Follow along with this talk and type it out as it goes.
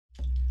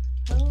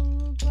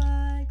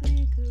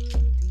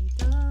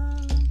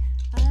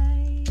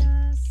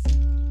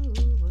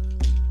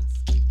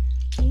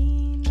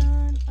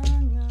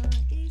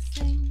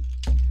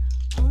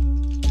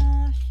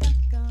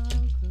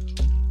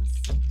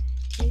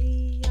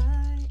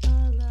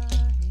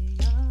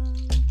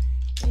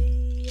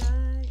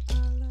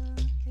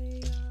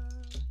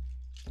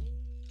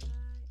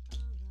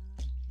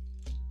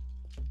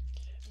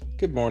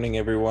Good morning,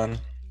 everyone.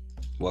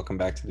 Welcome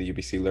back to the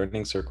UBC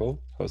Learning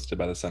Circle, hosted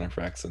by the Center for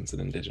Excellence in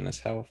Indigenous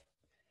Health.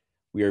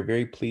 We are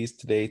very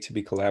pleased today to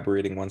be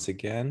collaborating once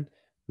again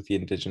with the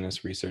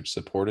Indigenous Research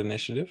Support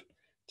Initiative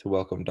to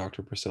welcome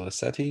Dr. Priscilla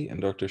Settee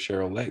and Dr.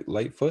 Sheryl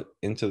Lightfoot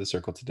into the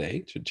circle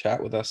today to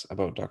chat with us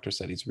about Dr.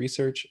 Settee's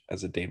research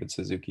as a David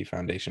Suzuki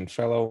Foundation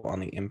Fellow on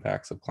the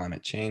impacts of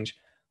climate change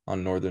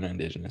on Northern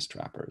Indigenous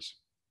trappers.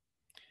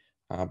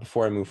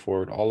 Before I move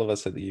forward, all of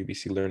us at the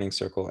UBC Learning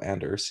Circle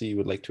and ERSI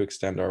would like to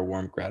extend our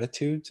warm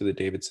gratitude to the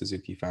David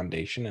Suzuki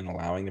Foundation in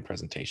allowing the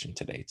presentation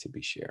today to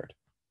be shared.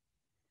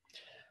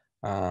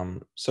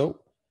 Before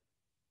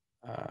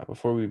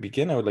we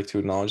begin, I would like to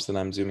acknowledge that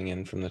I'm zooming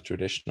in from the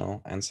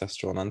traditional,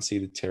 ancestral, and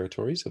unceded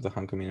territories of the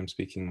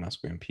Hunkaminam-speaking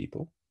Musqueam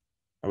people.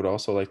 I would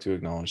also like to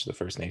acknowledge the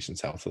First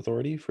Nations Health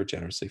Authority for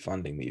generously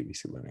funding the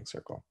UBC Learning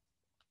Circle.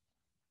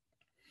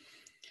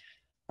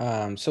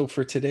 So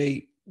for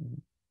today,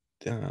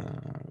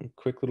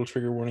 quick little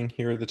trigger warning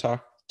here. The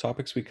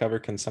topics we cover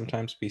can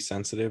sometimes be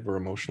sensitive or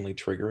emotionally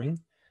triggering.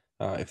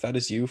 If that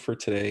is you for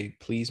today,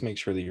 please make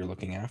sure that you're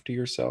looking after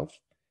yourself.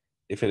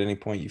 If at any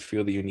point you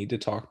feel that you need to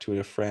talk to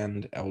a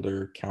friend,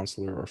 elder,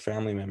 counselor, or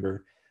family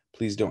member,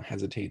 please don't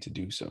hesitate to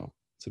do so.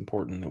 It's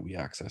important that we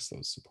access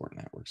those support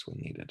networks when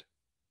needed.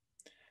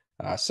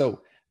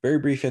 So very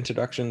brief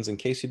introductions. In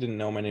case you didn't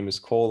know, my name is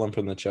Cole. I'm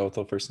from the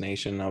Tsleil-Waututh First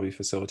Nation. I'll be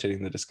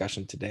facilitating the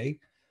discussion today.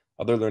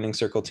 Other Learning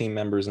Circle team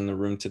members in the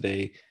room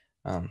today,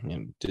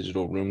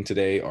 digital room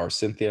today, are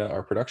Cynthia,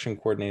 our production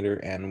coordinator,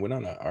 and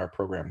Winona, our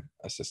program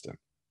assistant.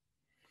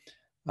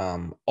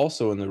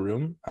 Also in the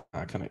room,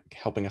 kind of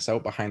helping us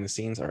out behind the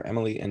scenes, are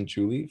Emily and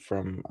Julie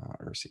from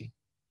ERSI.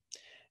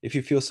 If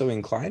you feel so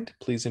inclined,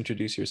 please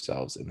introduce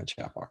yourselves in the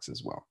chat box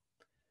as well.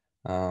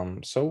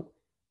 So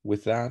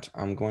with that,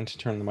 I'm going to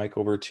turn the mic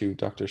over to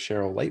Dr.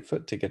 Sheryl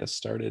Lightfoot to get us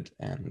started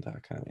and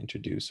kind of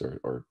introduce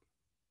or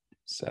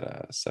set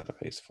a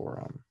pace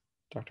for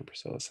Dr.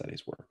 Priscilla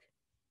Settee's work.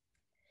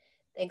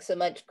 Thanks so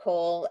much,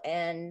 Cole,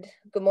 and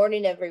good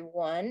morning,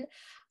 everyone.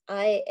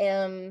 I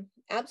am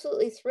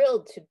absolutely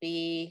thrilled to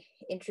be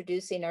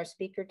introducing our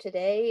speaker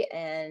today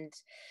and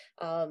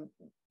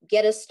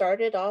get us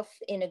started off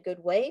in a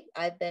good way.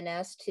 I've been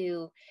asked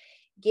to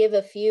give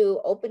a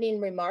few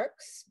opening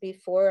remarks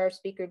before our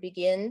speaker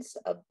begins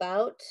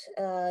about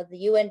the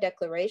UN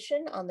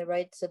Declaration on the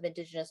Rights of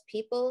Indigenous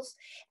Peoples,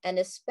 and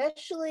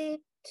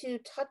especially to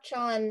touch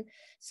on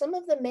some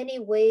of the many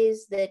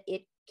ways that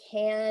it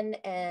can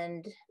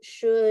and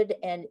should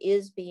and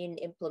is being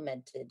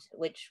implemented,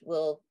 which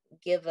will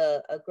give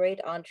a great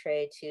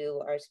entree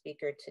to our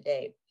speaker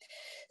today.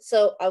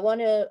 So I want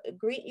to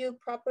greet you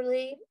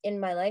properly in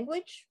my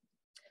language.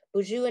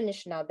 Bonjour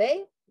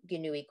Anishinaabe,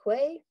 Ginu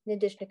Ikwe,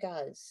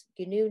 Nindishnikaz,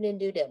 Ginu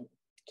Nindudem,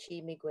 Chi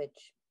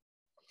Miigwech.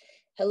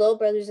 Hello,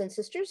 brothers and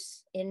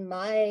sisters. In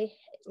my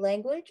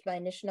language, my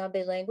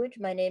Anishinaabe language,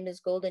 my name is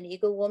Golden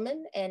Eagle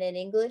Woman, and in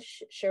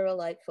English, Sheryl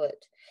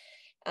Lightfoot.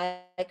 I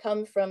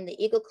come from the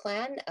Eagle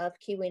Clan of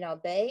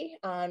Keweenaw Bay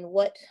on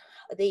what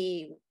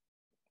the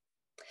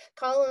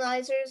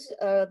colonizers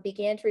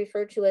began to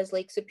refer to as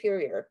Lake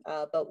Superior,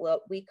 but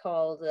what we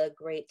call the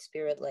Great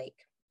Spirit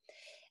Lake.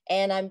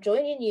 And I'm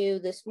joining you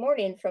this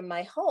morning from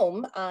my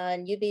home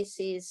on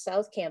UBC's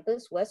South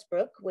Campus,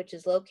 Westbrook, which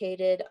is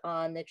located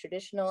on the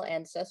traditional,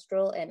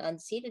 ancestral, and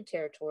unceded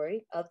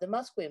territory of the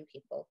Musqueam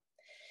people.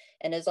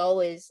 And as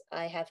always,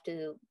 I have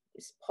to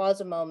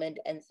pause a moment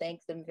and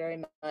thank them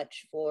very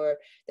much for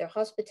their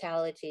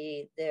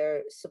hospitality,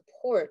 their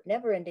support,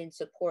 never-ending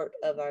support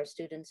of our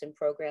students and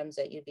programs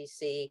at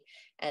UBC,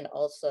 and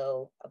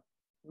also,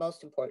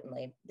 most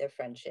importantly, their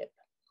friendship.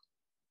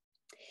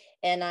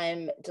 And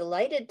I'm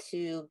delighted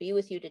to be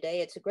with you today.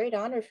 It's a great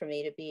honor for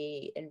me to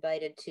be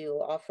invited to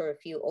offer a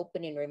few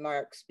opening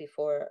remarks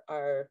before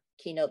our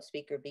keynote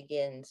speaker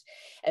begins.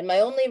 And my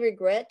only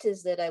regret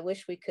is that I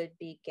wish we could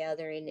be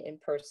gathering in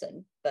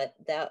person, but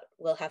that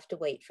will have to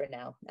wait for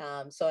now.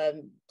 So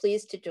I'm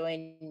pleased to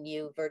join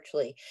you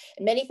virtually.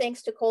 And many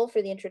thanks to Cole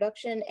for the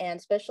introduction, and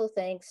special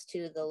thanks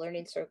to the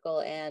Learning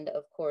Circle and,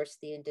 of course,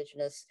 the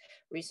Indigenous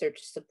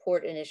Research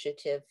Support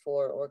Initiative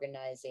for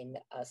organizing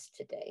us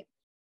today.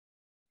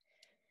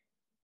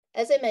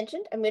 As I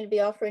mentioned, I'm going to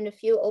be offering a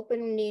few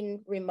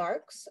opening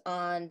remarks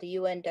on the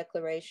UN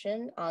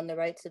Declaration on the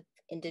Rights of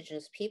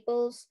Indigenous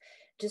Peoples,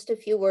 just a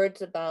few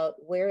words about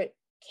where it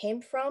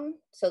came from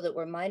so that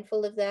we're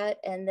mindful of that,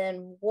 and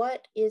then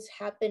what is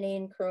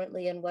happening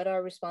currently and what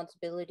our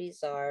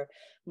responsibilities are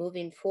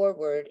moving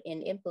forward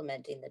in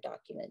implementing the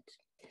document.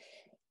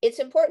 It's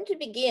important to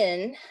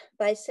begin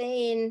by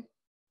saying,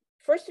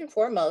 first and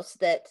foremost,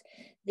 that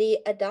the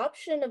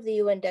adoption of the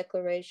UN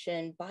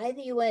Declaration by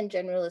the UN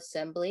General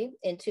Assembly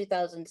in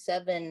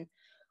 2007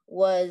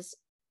 was,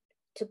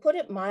 to put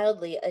it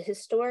mildly, a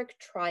historic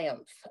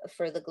triumph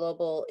for the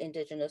global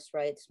Indigenous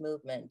rights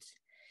movement.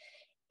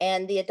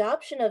 And the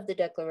adoption of the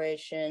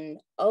Declaration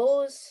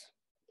owes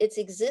its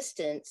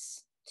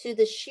existence to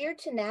the sheer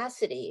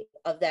tenacity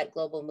of that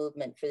global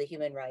movement for the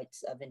human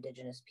rights of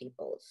Indigenous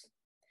peoples.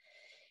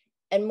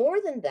 And more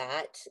than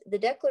that, the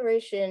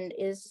Declaration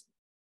is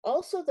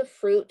also the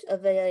fruit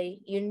of a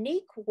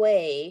unique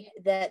way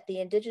that the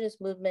Indigenous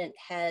movement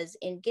has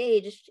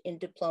engaged in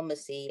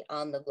diplomacy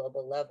on the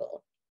global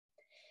level.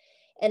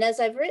 And as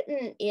I've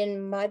written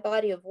in my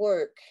body of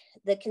work,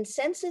 the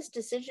consensus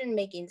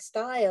decision-making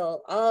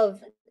style of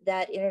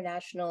that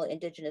international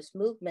Indigenous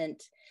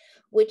movement,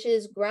 which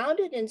is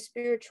grounded in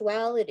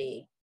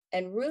spirituality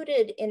and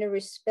rooted in a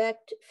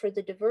respect for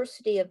the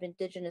diversity of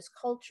Indigenous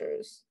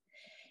cultures,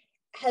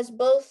 has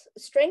both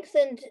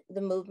strengthened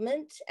the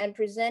movement and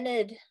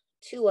presented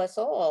to us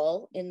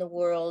all in the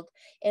world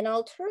an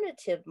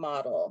alternative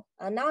model,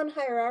 a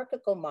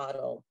non-hierarchical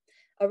model,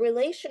 a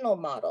relational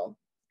model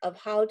of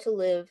how to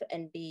live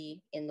and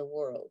be in the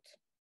world.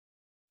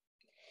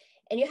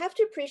 And you have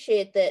to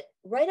appreciate that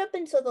right up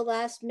until the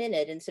last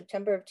minute in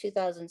September of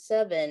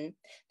 2007,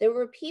 there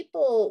were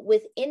people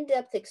with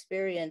in-depth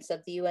experience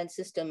of the UN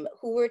system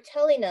who were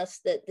telling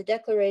us that the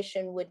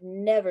declaration would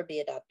never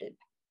be adopted.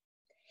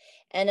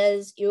 And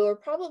as you're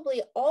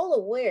probably all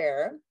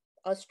aware,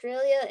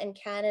 Australia and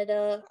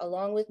Canada,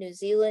 along with New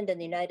Zealand and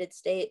the United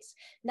States,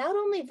 not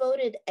only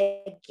voted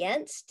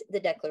against the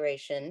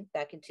declaration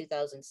back in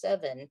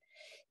 2007,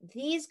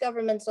 these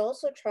governments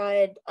also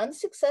tried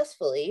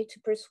unsuccessfully to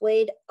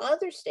persuade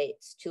other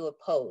states to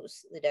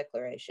oppose the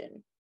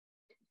declaration.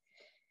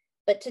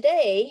 But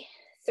today,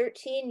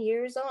 13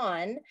 years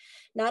on,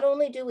 not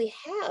only do we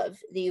have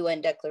the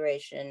UN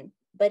declaration,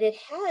 but it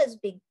has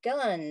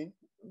begun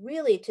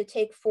really to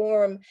take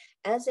form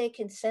as a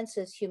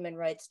consensus human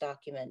rights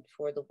document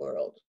for the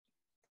world.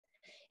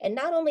 And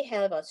not only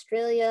have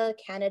Australia,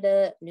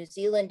 Canada, New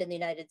Zealand, and the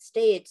United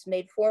States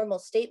made formal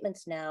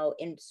statements now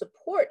in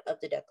support of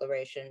the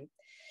declaration,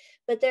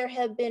 but there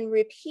have been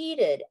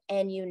repeated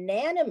and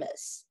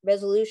unanimous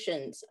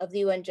resolutions of the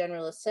UN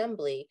General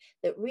Assembly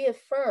that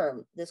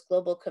reaffirm this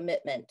global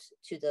commitment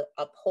to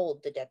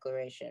uphold the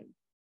declaration.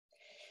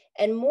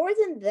 And more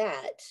than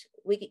that,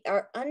 we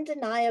are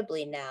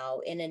undeniably now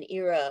in an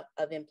era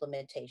of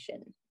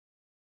implementation.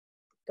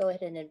 Go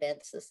ahead and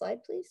advance the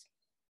slide, please.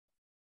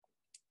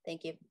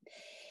 Thank you.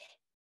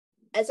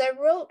 As I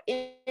wrote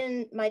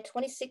in my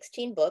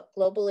 2016 book,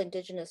 Global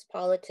Indigenous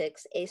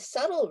Politics, A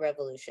Subtle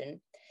Revolution,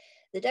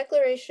 the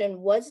Declaration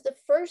was the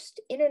first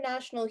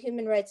international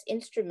human rights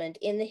instrument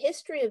in the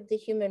history of the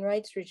human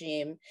rights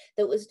regime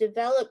that was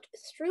developed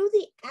through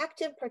the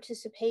active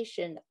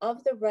participation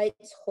of the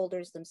rights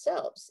holders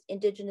themselves,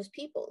 Indigenous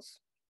peoples.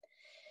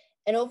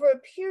 And over a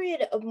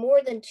period of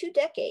more than 2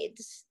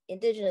 decades,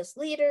 Indigenous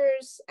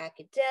leaders,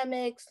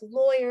 academics,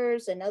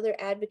 lawyers, and other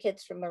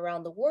advocates from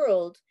around the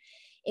world,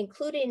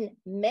 including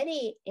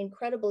many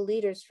incredible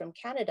leaders from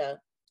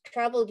Canada,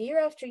 traveled year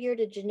after year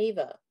to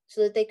Geneva so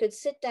that they could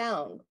sit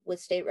down with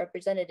state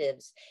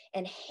representatives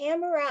and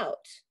hammer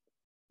out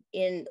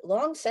in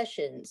long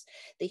sessions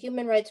the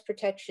human rights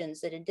protections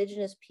that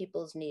Indigenous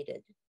peoples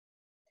needed.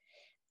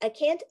 I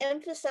can't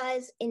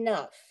emphasize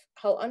enough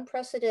how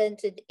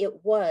unprecedented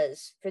it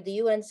was for the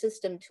UN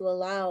system to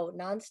allow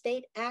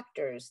non-state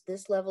actors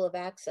this level of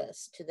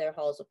access to their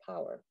halls of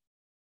power.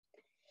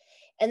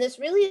 And this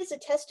really is a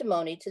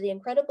testimony to the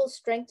incredible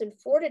strength and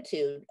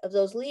fortitude of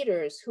those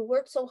leaders who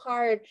worked so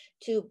hard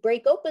to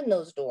break open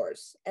those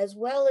doors, as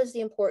well as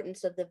the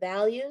importance of the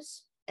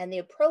values and the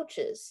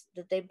approaches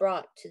that they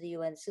brought to the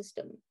UN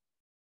system.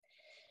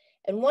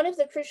 And one of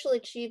the crucial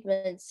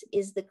achievements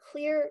is the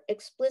clear,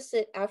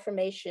 explicit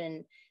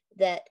affirmation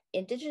that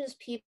Indigenous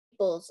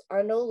peoples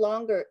are no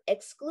longer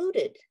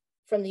excluded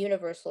from the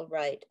universal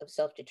right of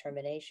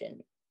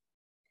self-determination.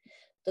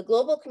 The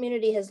global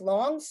community has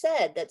long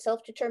said that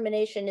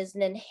self-determination is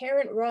an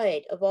inherent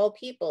right of all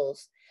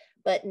peoples,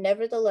 but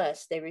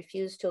nevertheless, they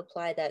refuse to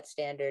apply that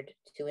standard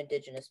to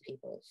Indigenous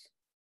peoples.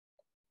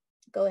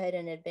 Go ahead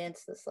and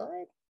advance the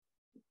slide.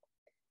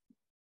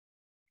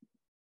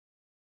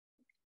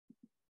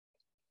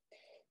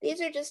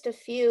 These are just a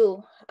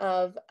few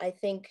of, I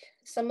think,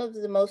 some of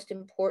the most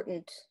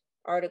important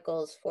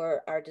articles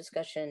for our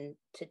discussion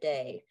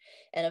today.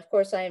 And of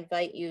course, I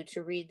invite you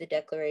to read the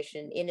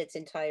declaration in its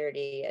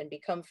entirety and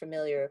become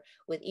familiar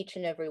with each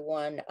and every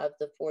one of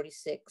the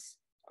 46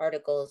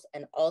 articles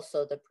and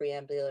also the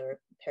preambular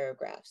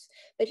paragraphs.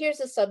 But here's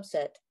a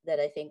subset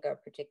that I think are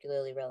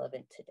particularly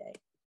relevant today.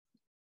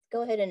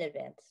 Go ahead and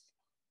advance.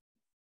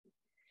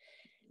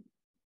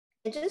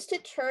 And just to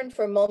turn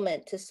for a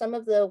moment to some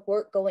of the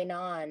work going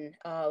on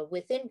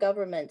within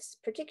governments,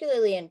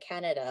 particularly in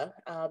Canada,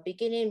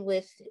 beginning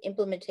with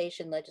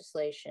implementation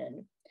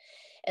legislation.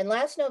 And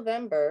last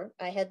November,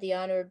 I had the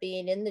honor of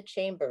being in the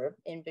chamber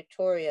in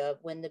Victoria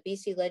when the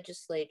BC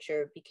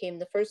legislature became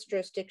the first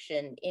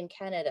jurisdiction in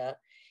Canada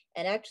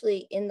and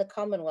actually in the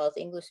Commonwealth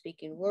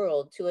English-speaking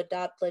world to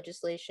adopt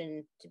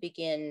legislation to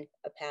begin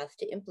a path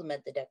to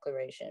implement the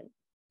declaration.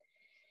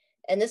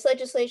 And this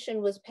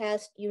legislation was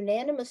passed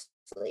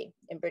unanimously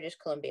in British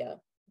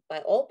Columbia by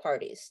all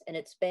parties, and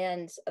it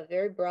spans a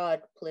very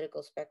broad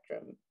political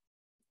spectrum.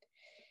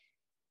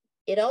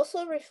 It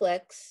also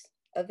reflects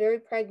a very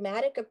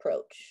pragmatic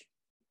approach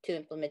to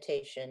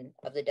implementation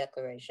of the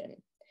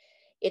declaration.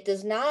 It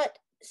does not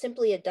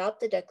simply adopt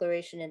the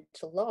declaration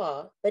into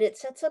law, but it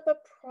sets up a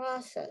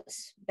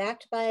process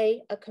backed by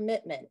a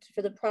commitment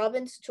for the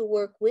province to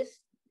work with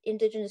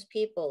Indigenous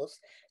peoples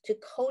to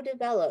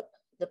co-develop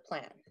the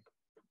plan.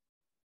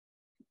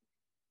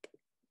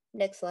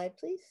 Next slide,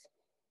 please.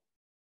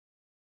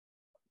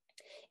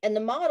 And the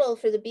model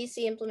for the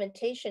BC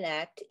Implementation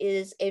Act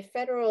is a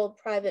federal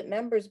private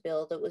members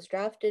bill that was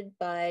drafted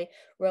by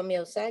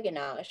Romeo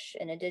Saginash,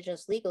 an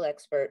Indigenous legal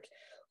expert,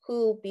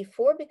 who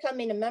before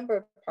becoming a member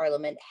of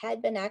Parliament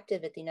had been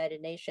active at the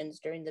United Nations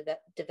during the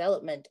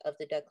development of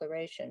the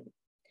declaration.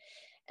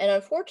 And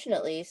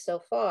unfortunately, so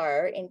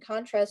far, in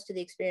contrast to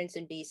the experience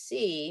in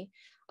BC,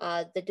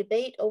 the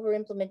debate over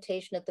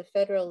implementation at the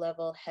federal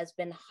level has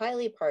been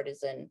highly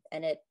partisan,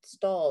 and it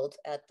stalled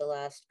at the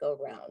last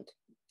go-round.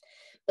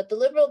 But the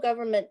Liberal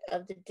government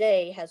of the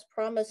day has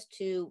promised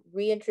to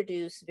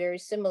reintroduce very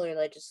similar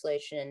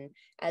legislation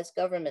as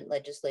government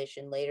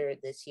legislation later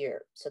this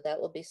year. So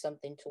that will be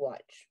something to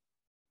watch.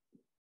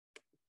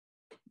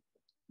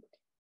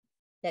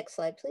 Next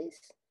slide, please.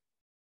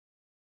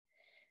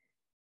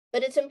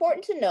 But it's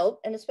important to note,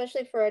 and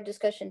especially for our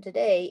discussion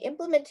today,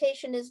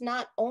 implementation is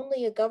not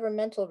only a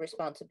governmental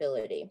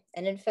responsibility.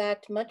 And in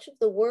fact, much of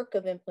the work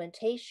of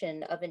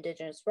implementation of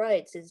Indigenous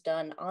rights is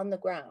done on the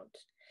ground.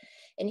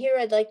 And here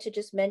I'd like to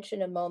just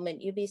mention a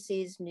moment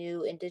UBC's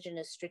new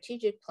Indigenous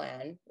strategic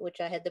plan,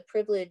 which I had the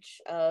privilege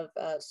of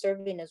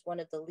serving as one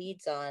of the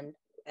leads on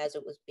as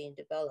it was being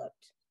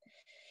developed.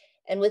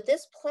 And with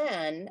this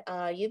plan,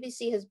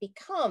 UBC has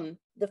become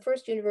the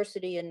first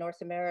university in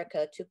North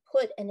America to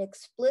put an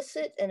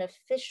explicit and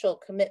official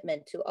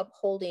commitment to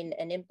upholding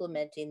and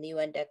implementing the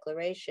UN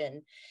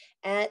Declaration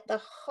at the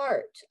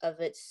heart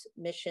of its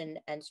mission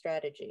and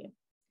strategy.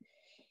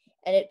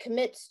 And it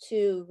commits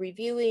to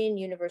reviewing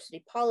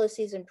university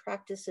policies and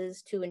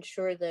practices to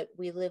ensure that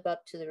we live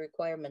up to the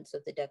requirements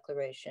of the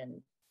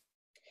Declaration.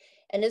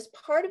 And as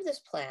part of this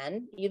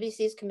plan, UBC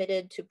is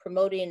committed to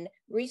promoting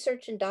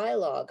research and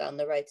dialogue on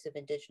the rights of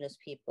Indigenous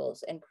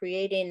peoples and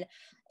creating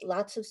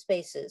lots of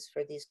spaces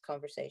for these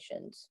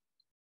conversations.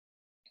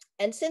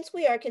 And since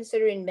we are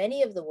considering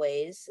many of the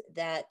ways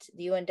that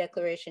the UN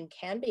Declaration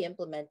can be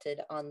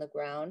implemented on the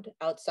ground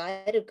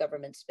outside of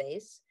government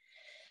space,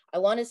 I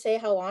want to say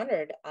how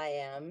honored I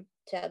am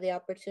to have the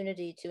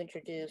opportunity to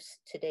introduce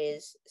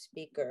today's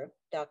speaker,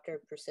 Dr.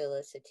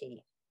 Priscilla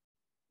Settee.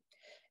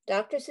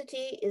 Dr.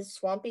 Settee is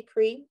Swampy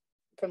Cree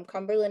from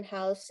Cumberland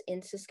House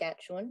in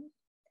Saskatchewan.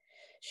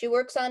 She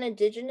works on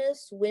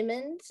Indigenous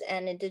women's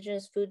and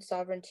Indigenous food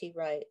sovereignty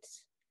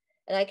rights.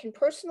 And I can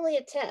personally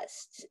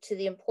attest to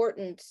the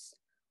importance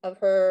of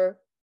her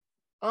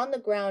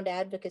on-the-ground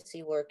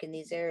advocacy work in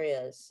these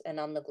areas and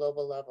on the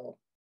global level.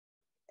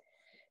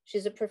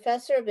 She's a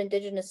professor of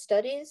Indigenous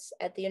Studies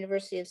at the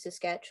University of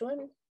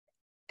Saskatchewan,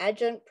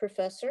 adjunct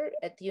professor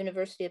at the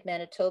University of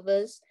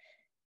Manitoba's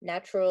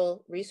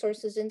Natural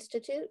Resources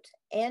Institute,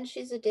 and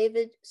she's a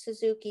David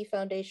Suzuki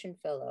Foundation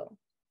Fellow.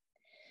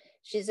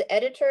 She's the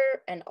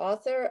editor and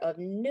author of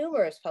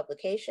numerous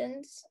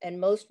publications, and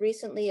most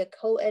recently a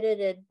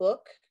co-edited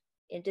book,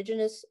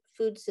 Indigenous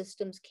Food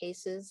Systems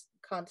Cases,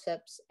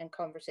 Concepts, and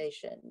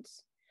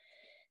Conversations.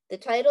 The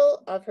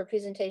title of her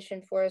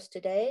presentation for us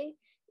today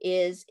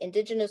is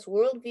Indigenous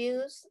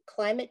Worldviews,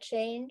 Climate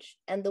Change,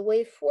 and the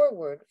Way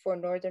Forward for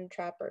Northern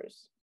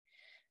Trappers.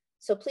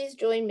 So please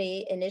join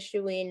me in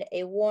issuing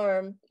a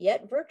warm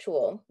yet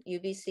virtual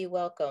UBC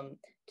welcome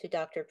to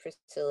Dr.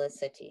 Priscilla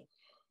Settee.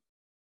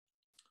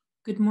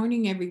 Good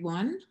morning,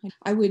 everyone.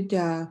 I would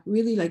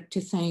really like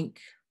to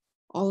thank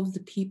all of the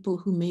people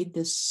who made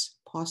this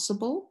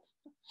possible.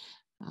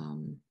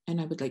 And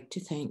I would like to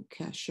thank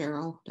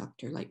Sheryl,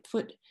 Dr.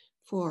 Lightfoot,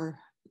 for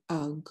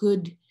a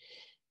good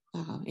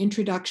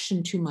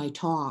introduction to my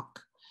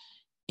talk.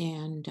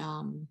 And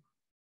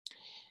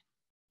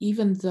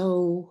even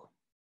though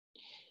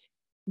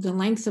the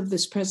length of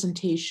this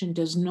presentation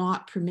does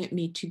not permit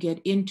me to get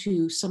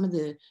into some of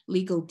the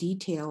legal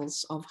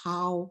details of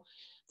how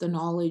the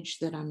knowledge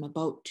that I'm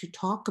about to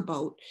talk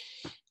about,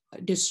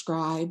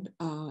 describe,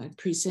 and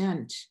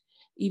present,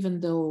 even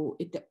though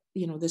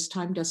this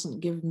time doesn't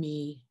give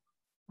me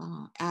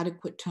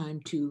adequate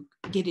time to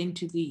get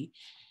into the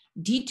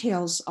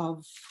details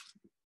of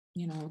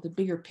the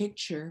bigger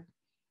picture.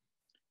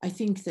 I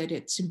think that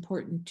it's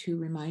important to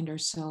remind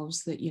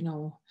ourselves that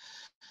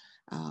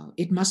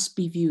it must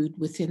be viewed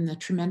within the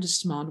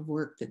tremendous amount of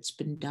work that's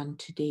been done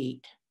to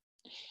date.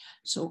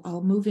 So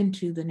I'll move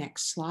into the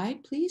next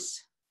slide,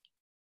 please.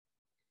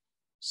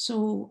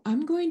 So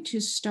I'm going to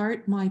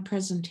start my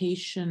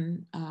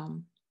presentation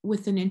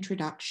with an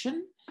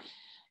introduction,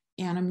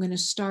 and I'm going to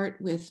start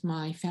with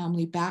my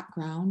family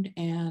background,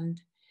 and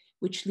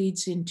which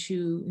leads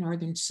into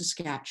Northern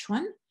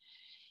Saskatchewan.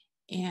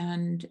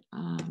 And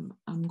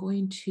I'm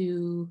going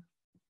to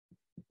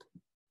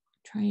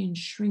try and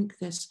shrink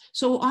this.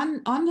 So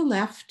on the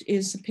left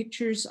is the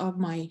pictures of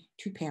my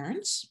two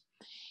parents.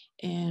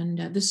 And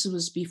this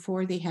was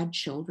before they had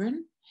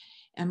children.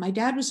 And my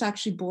dad was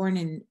actually born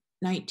in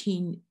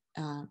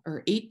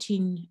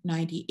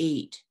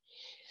 1898.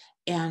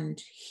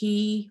 And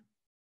he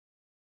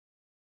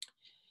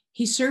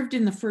He served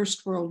in the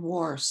First World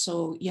War.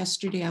 So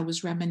yesterday I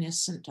was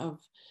reminiscent of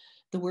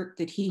the work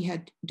that he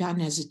had done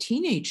as a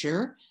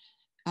teenager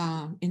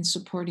in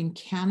supporting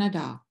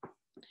Canada.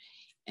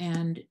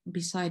 And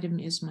beside him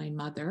is my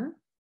mother.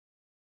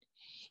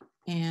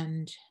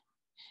 And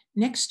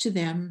next to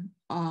them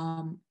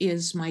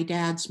is my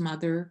dad's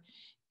mother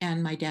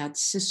and my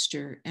dad's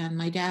sister. And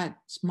my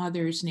dad's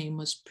mother's name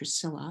was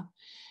Priscilla,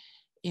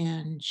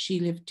 and she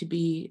lived to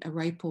be a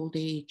ripe old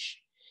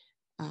age.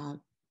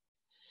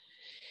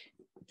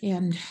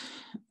 And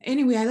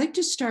anyway, I like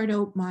to start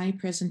out my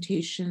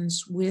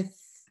presentations with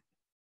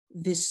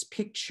this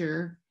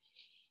picture.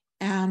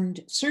 And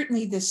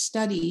certainly this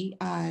study,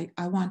 I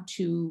want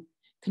to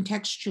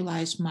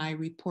contextualize my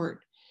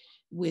report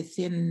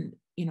within,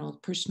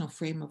 personal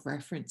frame of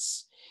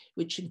reference,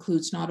 which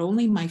includes not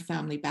only my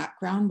family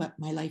background, but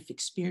my life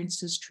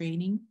experiences,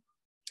 training,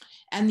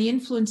 and the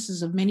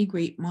influences of many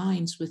great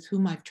minds with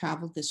whom I've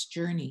traveled this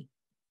journey.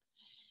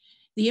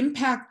 The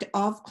impact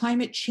of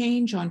climate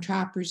change on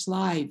trappers'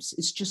 lives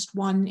is just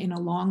one in a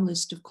long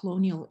list of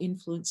colonial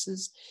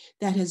influences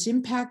that has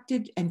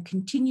impacted and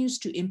continues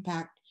to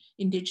impact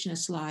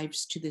Indigenous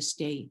lives to this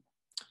day.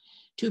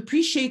 To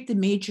appreciate the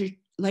major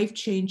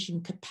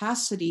life-changing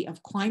capacity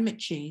of climate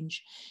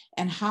change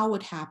and how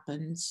it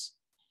happens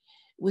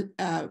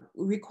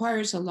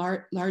requires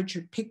a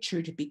larger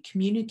picture to be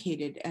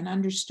communicated and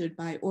understood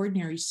by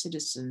ordinary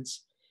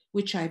citizens,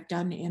 which I've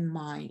done in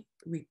my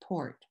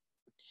report.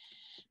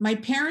 My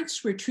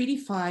parents were Treaty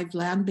 5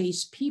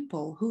 land-based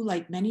people who,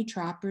 like many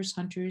trappers,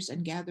 hunters,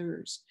 and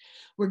gatherers,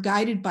 were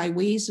guided by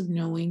ways of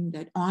knowing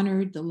that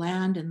honored the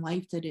land and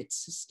life that it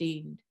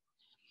sustained.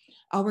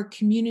 Our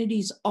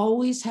communities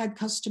always had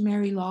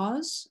customary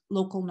laws,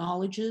 local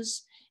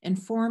knowledges,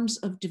 and forms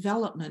of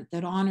development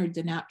that honored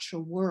the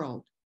natural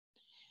world.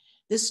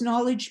 This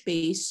knowledge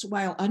base,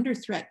 while under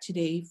threat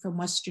today from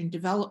Western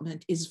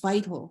development, is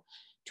vital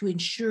to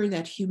ensure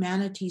that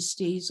humanity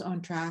stays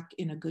on track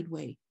in a good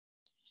way.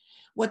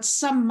 What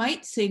some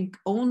might think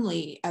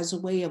only as a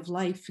way of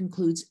life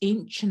includes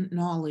ancient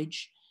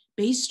knowledge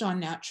based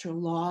on natural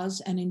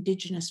laws and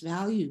Indigenous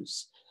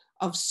values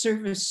of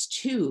service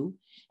to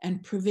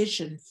and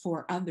provision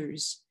for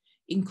others,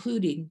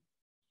 including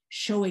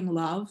showing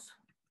love,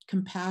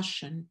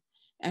 compassion,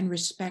 and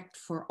respect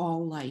for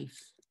all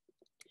life.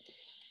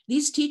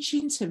 These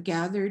teachings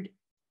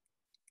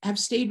have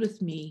stayed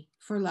with me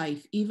for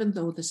life, even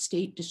though the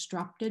state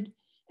disrupted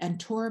and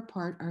tore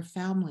apart our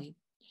family.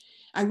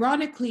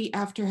 Ironically,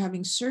 after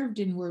having served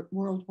in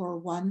World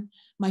War I,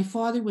 my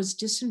father was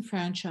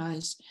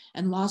disenfranchised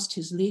and lost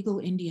his legal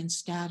Indian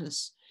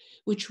status,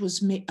 which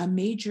was a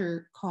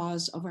major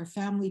cause of our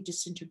family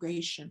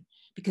disintegration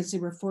because they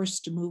were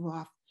forced to move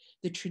off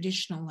the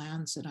traditional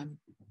lands that I'm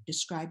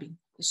describing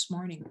this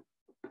morning.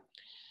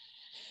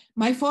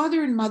 My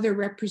father and mother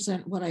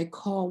represent what I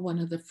call one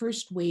of the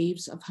first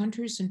waves of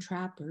hunters and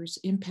trappers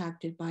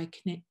impacted by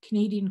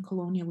Canadian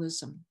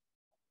colonialism.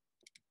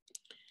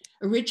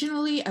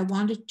 Originally, I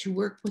wanted to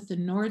work with the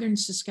Northern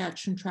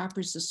Saskatchewan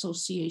Trappers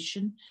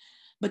Association,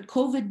 but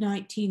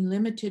COVID-19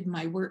 limited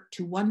my work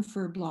to one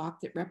fur block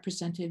that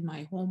represented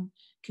my home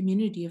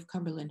community of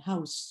Cumberland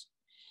House.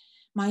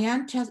 My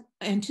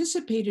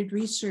anticipated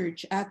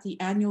research at the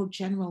annual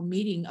general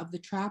meeting of the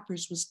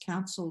Trappers was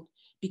canceled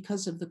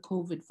because of the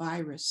COVID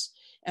virus,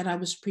 and I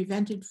was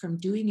prevented from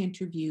doing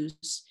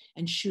interviews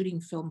and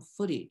shooting film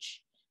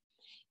footage.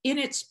 In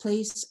its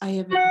place, I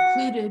have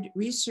included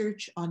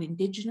research on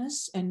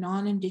Indigenous and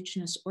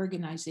non-Indigenous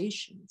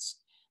organizations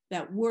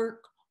that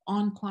work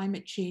on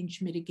climate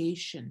change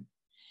mitigation.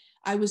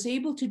 I was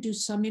able to do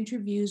some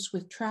interviews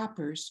with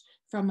trappers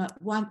from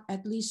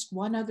at least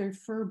one other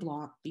fur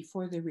block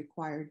before the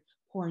required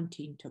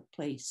quarantine took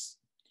place.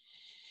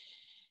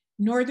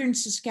 Northern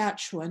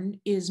Saskatchewan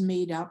is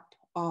made up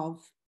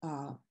of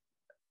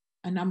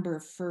a number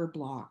of fur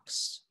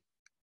blocks.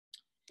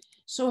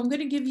 So I'm going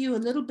to give you a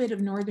little bit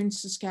of Northern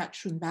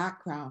Saskatchewan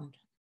background,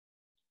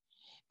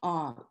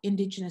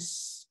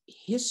 Indigenous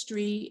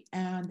history,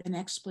 and an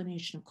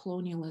explanation of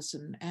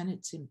colonialism and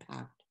its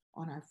impact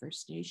on our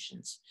First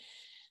Nations.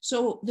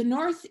 So the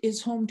North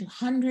is home to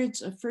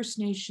hundreds of First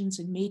Nations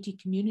and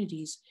Métis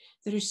communities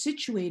that are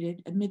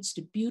situated amidst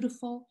a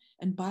beautiful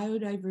and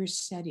biodiverse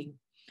setting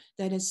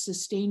that has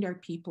sustained our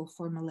people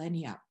for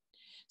millennia.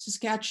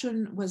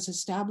 Saskatchewan was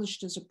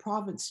established as a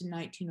province in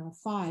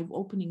 1905,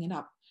 opening it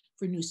up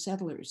for new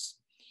settlers.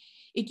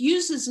 It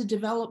uses a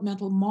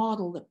developmental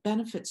model that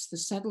benefits the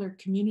settler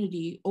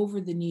community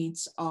over the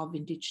needs of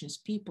Indigenous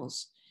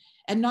peoples,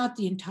 and not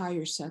the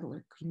entire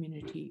settler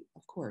community,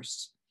 of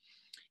course.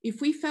 If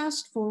we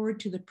fast forward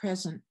to the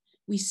present,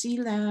 we see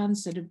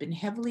lands that have been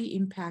heavily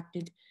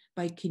impacted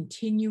by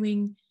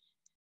continuing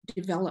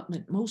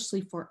development,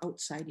 mostly for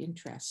outside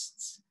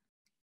interests.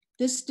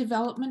 This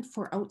development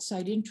for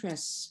outside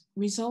interests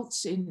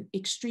results in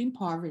extreme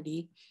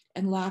poverty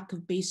and lack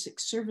of basic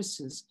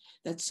services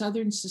that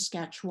Southern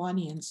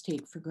Saskatchewanians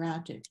take for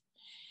granted.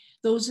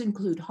 Those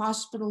include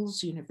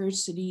hospitals,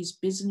 universities,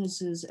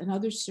 businesses, and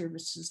other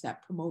services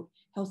that promote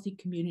healthy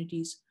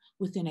communities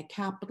within a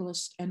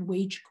capitalist and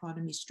wage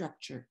economy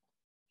structure.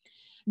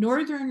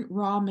 Northern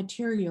raw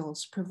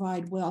materials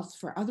provide wealth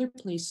for other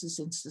places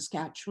in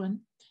Saskatchewan,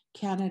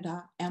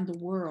 Canada, and the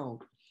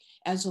world,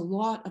 as a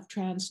lot of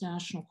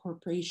transnational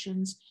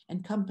corporations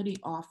and company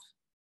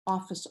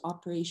office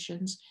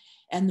operations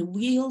and the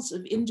wheels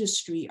of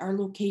industry are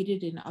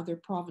located in other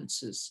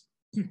provinces.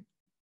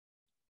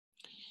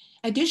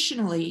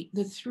 Additionally,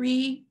 the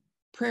three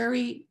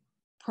prairie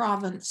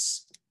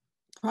provinces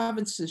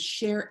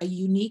share a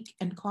unique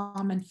and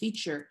common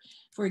feature.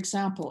 For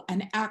example,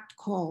 an act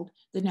called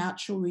the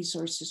Natural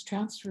Resources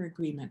Transfer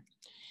Agreement,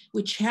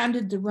 which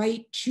handed the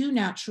right to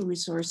natural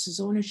resources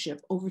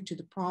ownership over to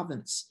the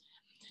province.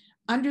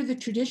 Under the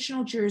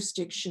traditional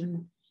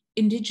jurisdiction,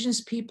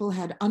 Indigenous people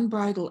had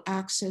unbridled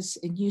access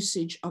and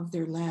usage of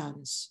their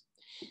lands.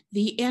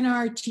 The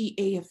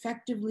NRTA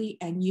effectively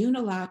and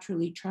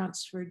unilaterally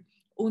transferred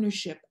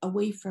ownership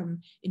away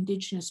from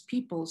Indigenous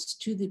peoples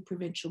to the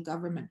provincial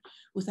government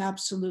with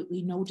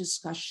absolutely no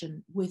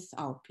discussion with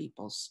our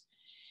peoples.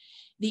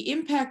 The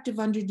impact of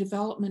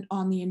underdevelopment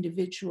on the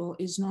individual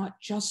is not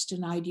just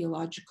an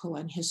ideological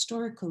and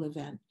historical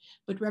event,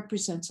 but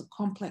represents a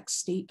complex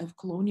state of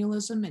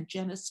colonialism and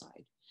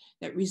genocide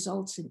that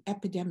results in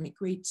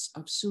epidemic rates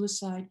of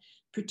suicide,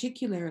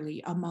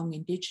 particularly among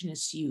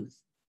Indigenous youth.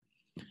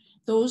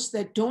 Those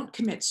that don't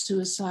commit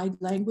suicide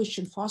languish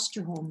in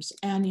foster homes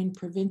and in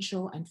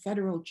provincial and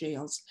federal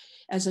jails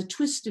as a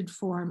twisted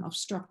form of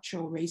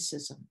structural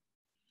racism.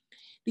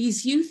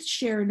 These youth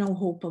share no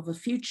hope of a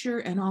future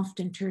and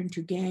often turn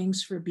to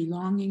gangs for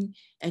belonging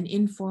and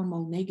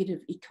informal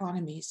negative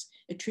economies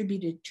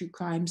attributed to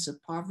crimes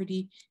of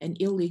poverty and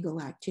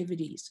illegal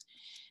activities.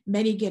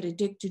 Many get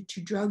addicted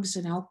to drugs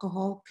and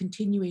alcohol,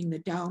 continuing the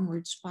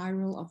downward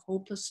spiral of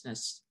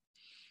hopelessness.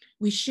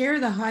 We share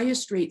the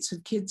highest rates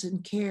of kids in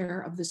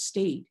care of the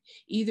state,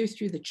 either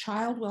through the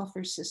child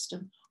welfare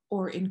system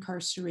or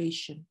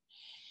incarceration.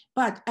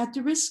 But at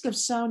the risk of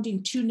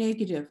sounding too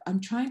negative, I'm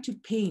trying to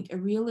paint a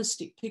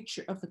realistic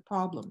picture of the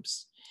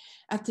problems.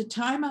 At the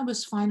time I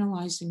was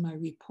finalizing my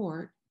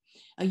report,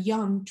 a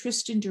young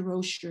Tristan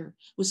DeRocher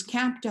was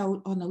camped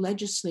out on the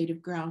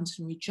legislative grounds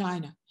in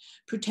Regina,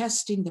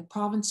 protesting the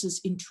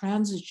province's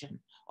intransigence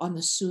on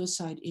the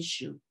suicide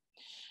issue.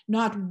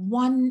 Not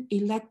one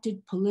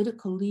elected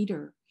political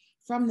leader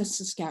from the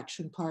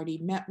Saskatchewan Party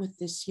met with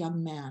this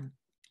young man.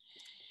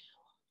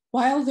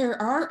 While there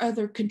are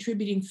other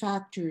contributing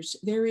factors,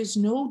 there is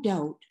no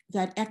doubt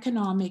that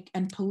economic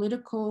and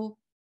political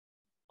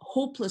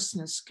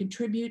hopelessness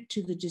contribute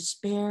to the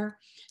despair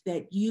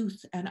that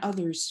youth and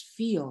others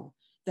feel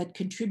that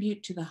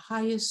contribute to the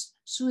highest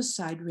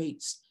suicide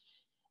rates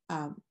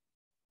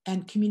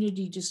and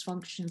community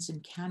dysfunctions in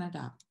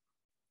Canada.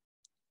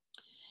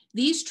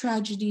 These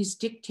tragedies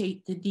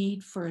dictate the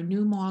need for a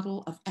new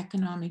model of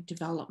economic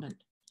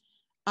development.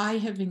 I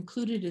have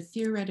included a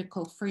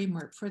theoretical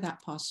framework for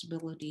that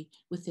possibility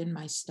within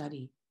my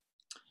study.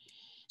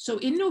 So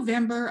in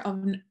November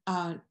of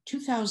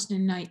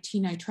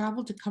 2019, I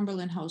traveled to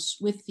Cumberland House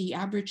with the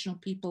Aboriginal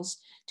Peoples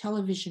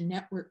Television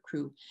Network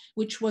crew,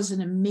 which was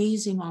an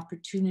amazing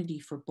opportunity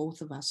for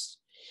both of us.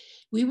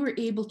 We were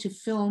able to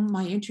film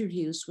my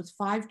interviews with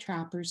 5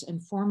 trappers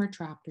and former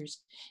trappers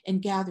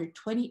and gathered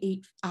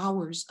 28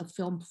 hours of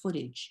film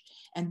footage.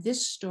 And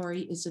this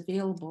story is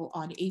available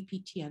on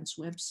APTN's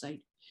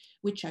website,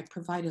 which I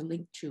provide a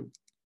link to.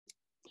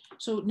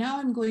 So now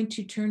I'm going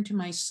to turn to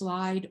my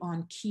slide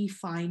on key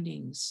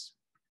findings.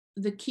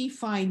 The key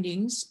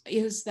findings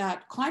is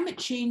that climate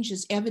change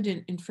is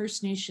evident in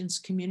First Nations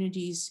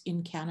communities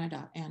in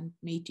Canada and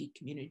Métis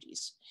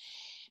communities.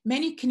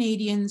 Many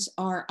Canadians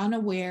are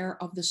unaware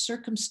of the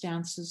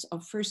circumstances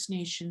of First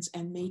Nations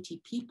and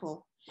Métis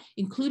people,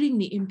 including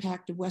the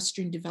impact of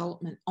Western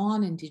development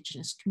on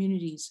Indigenous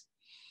communities.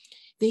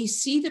 They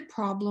see the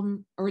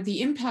problem or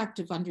the impact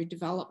of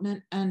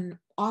underdevelopment and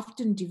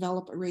often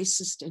develop a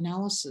racist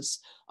analysis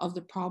of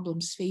the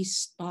problems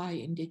faced by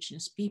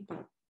Indigenous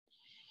people.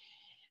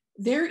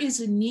 There is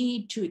a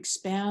need to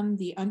expand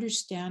the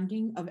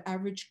understanding of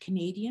average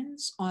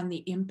Canadians on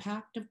the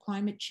impact of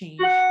climate change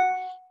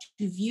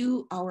to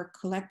view our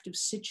collective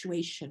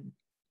situation,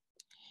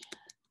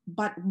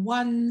 but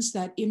ones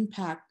that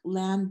impact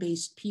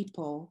land-based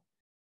people,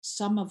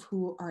 some of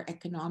who are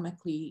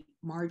economically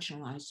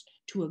marginalized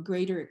to a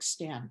greater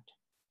extent.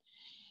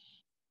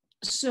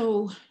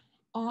 So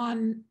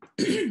on,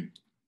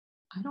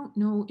 I don't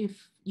know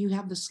if you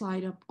have the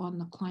slide up on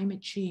the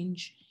climate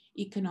change,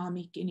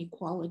 economic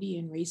inequality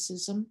and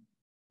racism,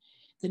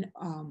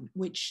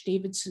 which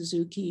David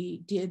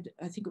Suzuki did,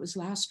 I think it was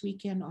last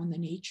weekend, on the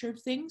nature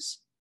of things.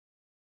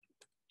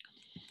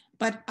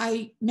 But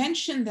I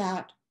mentioned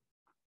that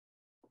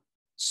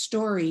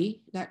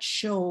story, that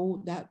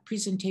show, that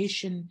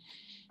presentation,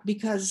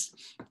 because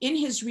in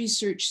his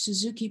research,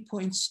 Suzuki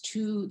points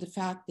to the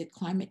fact that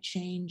climate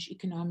change,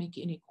 economic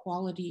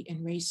inequality,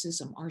 and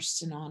racism are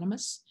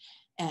synonymous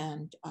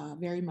and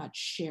very much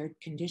shared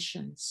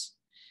conditions.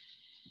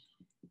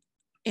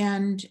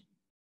 And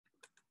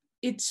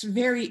it's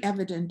very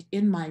evident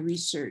in my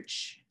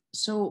research.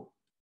 So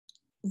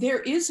there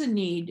is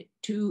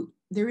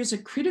a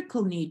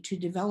critical need to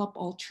develop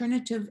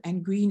alternative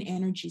and green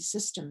energy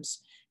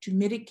systems to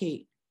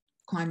mitigate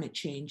climate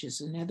change,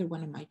 is another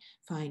one of my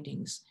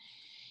findings.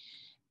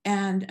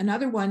 And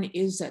another one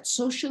is that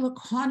social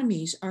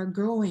economies are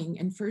growing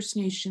in First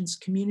Nations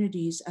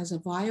communities as a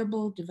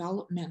viable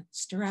development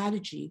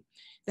strategy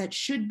that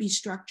should be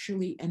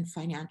structurally and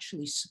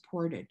financially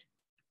supported.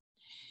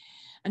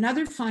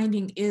 Another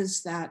finding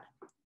is that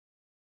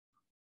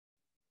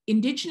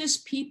Indigenous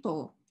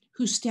people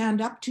who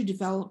stand up to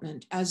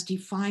development as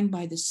defined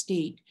by the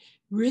state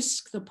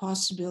risk the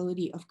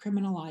possibility of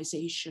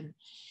criminalization.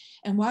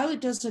 And while it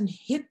doesn't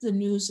hit the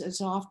news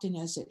as often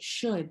as it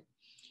should,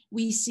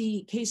 we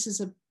see cases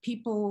of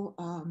people,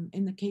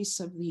 in the case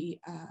of the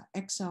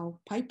XL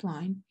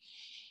pipeline,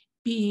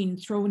 being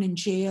thrown in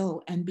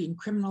jail and being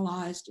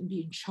criminalized and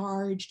being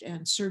charged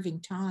and serving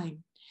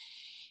time.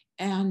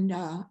 And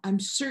I'm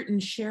certain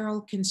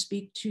Sheryl can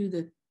speak to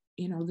the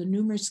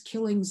numerous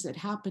killings that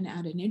happen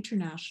at an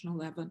international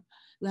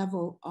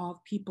level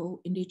of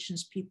people,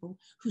 Indigenous people,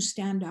 who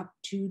stand up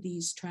to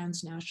these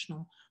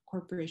transnational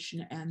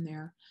corporations and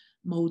their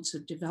modes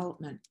of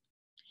development.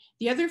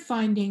 The other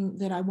finding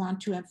that I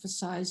want to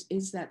emphasize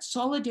is that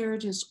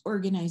solidaritist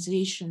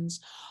organizations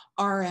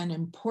are an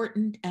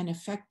important and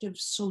effective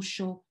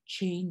social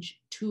change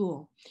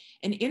tool.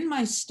 And in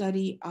my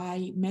study,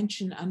 I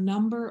mentioned a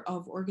number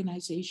of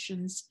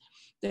organizations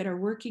that are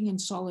working in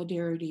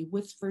solidarity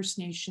with First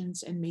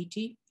Nations and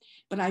Métis,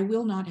 but I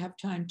will not have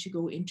time to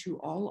go into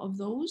all of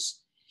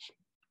those.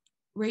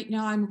 Right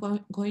now, I'm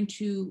going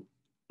to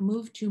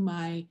move to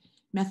my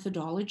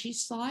methodology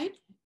slide.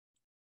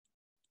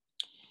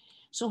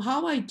 So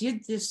how I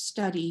did this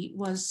study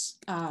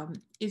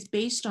is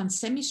based on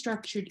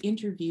semi-structured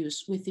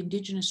interviews with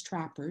Indigenous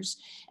trappers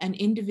and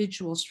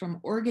individuals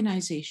from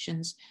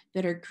organizations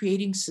that are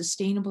creating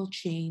sustainable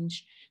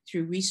change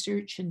through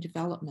research and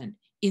development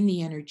in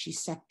the energy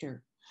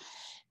sector.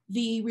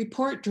 The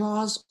report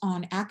draws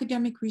on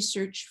academic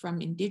research from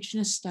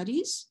Indigenous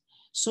studies,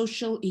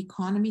 social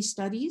economy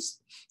studies,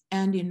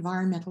 and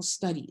environmental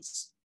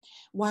studies.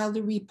 While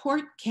the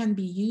report can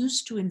be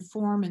used to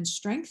inform and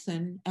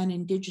strengthen an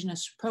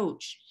Indigenous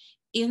approach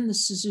in the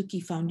Suzuki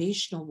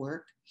foundational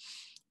work,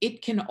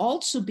 it can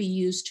also be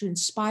used to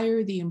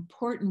inspire the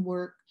important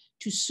work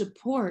to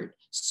support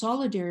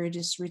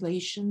solidaritist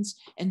relations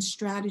and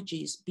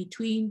strategies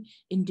between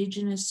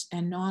Indigenous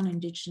and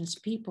non-Indigenous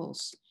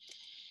peoples.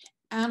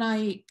 And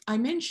I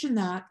mention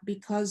that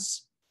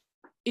because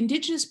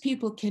Indigenous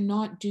people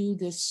cannot do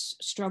this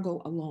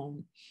struggle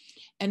alone.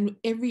 And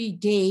every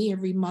day,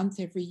 every month,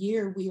 every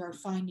year, we are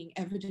finding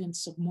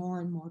evidence of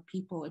more and more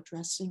people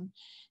addressing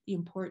the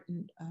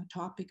important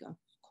topic of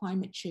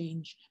climate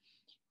change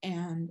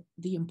and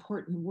the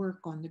important work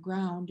on the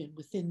ground and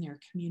within their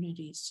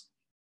communities.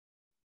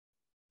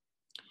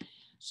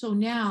 So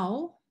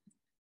now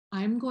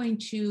I'm going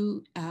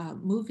to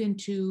move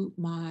into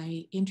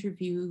my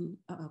interview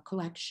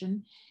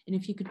collection. And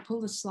if you could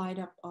pull the slide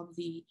up of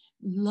the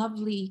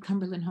lovely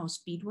Cumberland House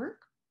beadwork.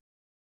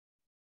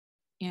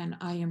 And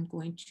I am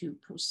going to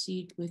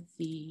proceed with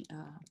the,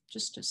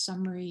 just a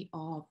summary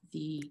of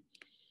the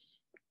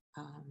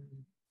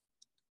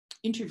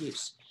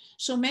interviews.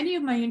 So many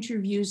of my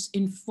interviews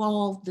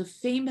involve the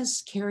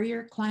famous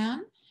Carrier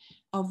clan,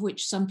 of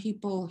which some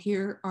people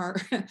here are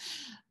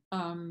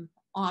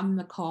on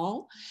the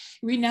call,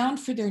 renowned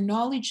for their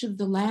knowledge of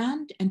the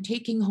land and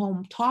taking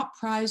home top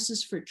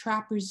prizes for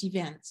trappers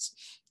events,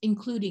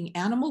 including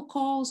animal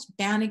calls,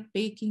 bannock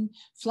baking,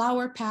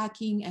 flower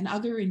packing, and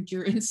other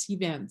endurance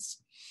events.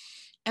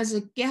 As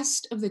a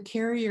guest of the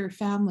Carrier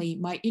family,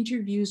 my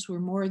interviews were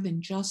more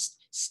than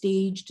just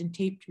staged and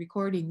taped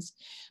recordings,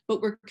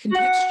 but were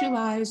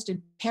contextualized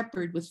and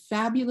peppered with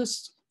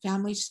fabulous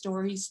family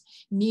stories,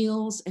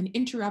 meals, and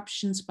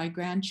interruptions by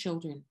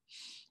grandchildren,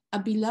 a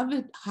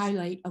beloved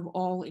highlight of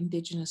all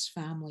Indigenous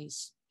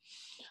families.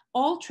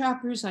 All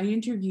trappers I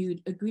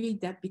interviewed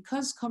agreed that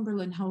because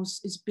Cumberland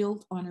House is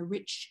built on a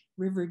rich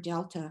river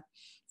delta,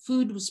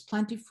 food was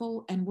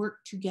plentiful and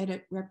work to get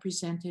it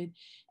represented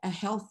a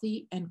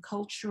healthy and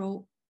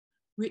culturally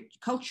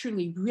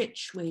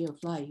rich way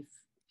of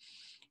life.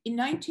 In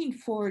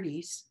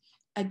 1940s,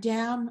 a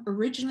dam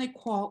originally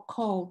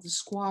called the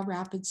Squaw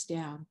Rapids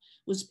Dam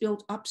was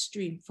built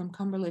upstream from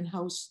Cumberland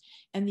House,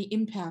 and the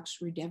impacts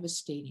were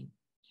devastating.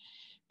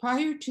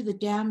 Prior to the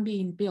dam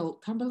being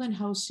built, Cumberland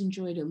House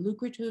enjoyed a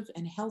lucrative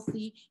and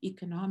healthy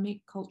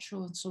economic,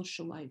 cultural, and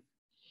social life.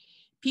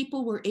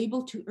 People were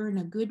able to earn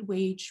a good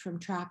wage from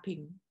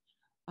trapping,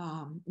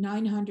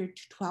 $900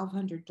 to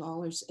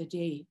 $1,200 a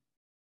day.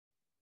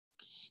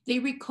 They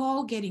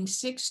recall getting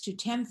 6,000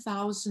 to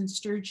 10,000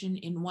 sturgeon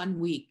in 1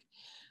 week.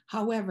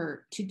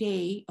 However,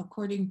 today,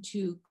 according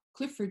to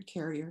Clifford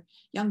Carrier,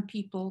 young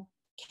people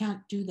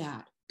can't do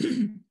that.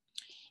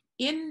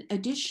 In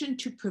addition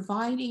to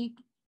providing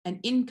an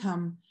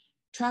income,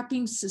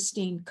 trapping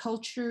sustained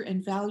culture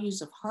and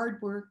values of hard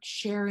work,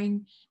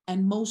 sharing,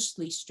 and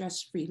mostly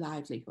stress-free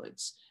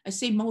livelihoods. I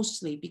say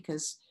mostly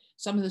because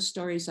some of the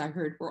stories I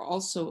heard were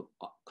also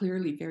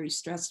clearly very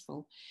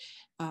stressful.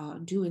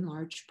 due in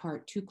large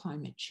part to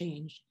climate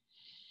change.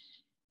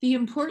 The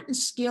important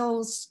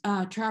skills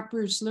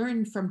trappers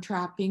learn from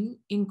trapping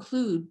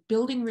include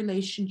building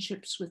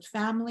relationships with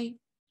family,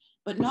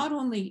 but not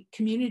only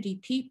community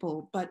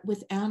people, but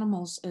with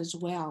animals as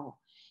well.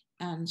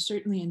 And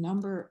certainly a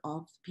number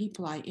of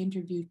people I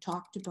interviewed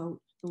talked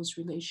about those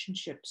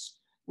relationships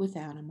with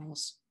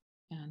animals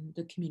and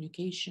the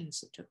communications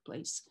that took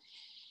place.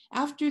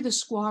 After the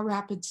Squaw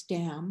Rapids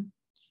Dam,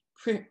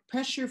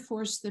 pressure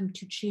forced them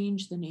to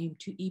change the name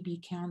to E.B.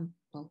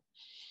 Campbell.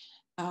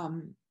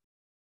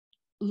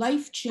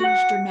 Life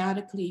changed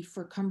dramatically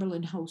for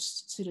Cumberland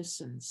House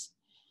citizens.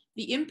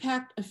 The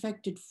impact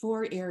affected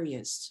 4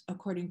 areas,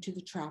 according to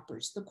the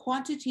trappers: the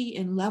quantity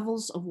and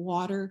levels of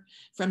water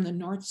from the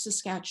North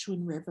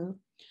Saskatchewan River,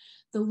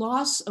 the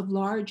loss of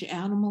large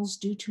animals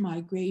due to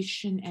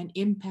migration and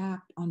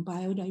impact on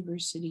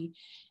biodiversity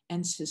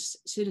and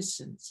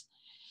citizens.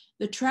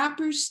 The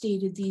trappers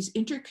stated these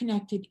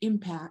interconnected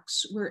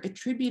impacts were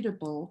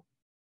attributable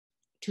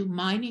to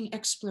mining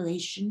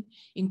exploration,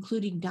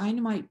 including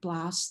dynamite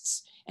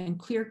blasts and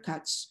clear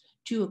cuts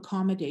to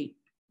accommodate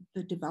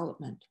the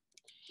development.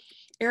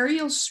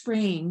 Aerial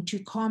spraying to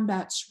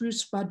combat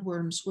spruce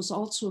budworms was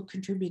also a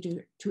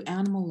contributor to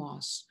animal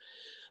loss.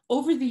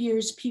 Over the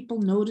years, people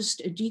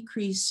noticed a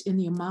decrease in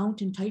the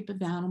amount and type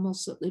of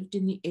animals that lived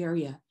in the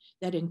area.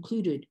 That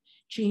included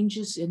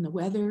changes in the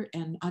weather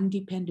and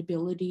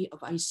undependability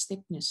of ice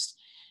thickness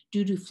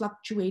due to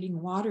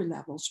fluctuating water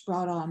levels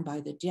brought on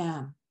by the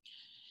dam.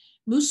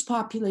 Moose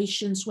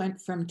populations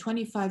went from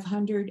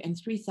 2,500 and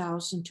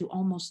 3,000 to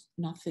almost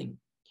nothing.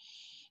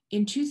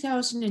 In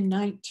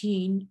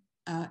 2019,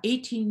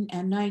 18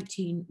 and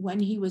 19, when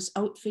he was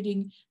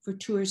outfitting for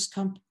tourist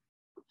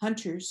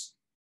hunters,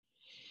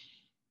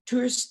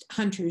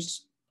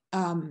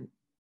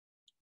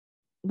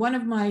 one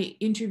of my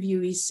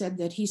interviewees said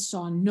that he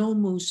saw no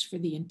moose for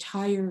the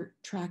entire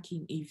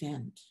tracking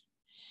event.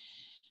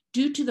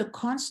 Due to the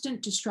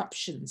constant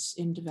disruptions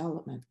in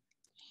development,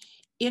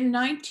 in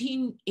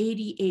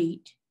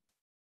 1988,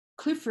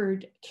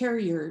 Clifford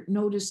Carrier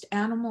noticed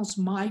animals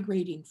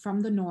migrating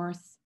from the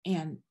north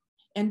and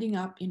ending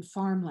up in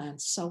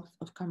farmlands south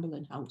of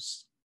Cumberland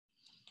House.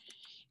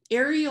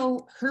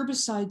 Aerial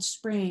herbicide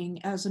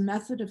spraying as a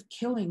method of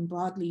killing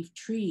broadleaf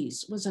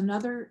trees was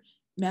another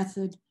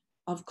method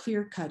of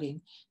clear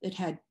cutting that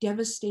had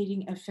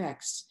devastating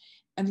effects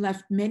and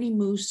left many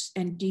moose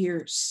and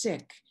deer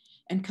sick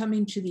and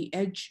coming to the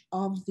edge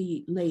of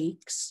the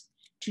lakes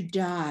to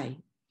die.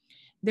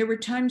 There were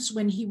times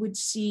when he would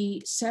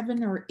see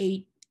 7 or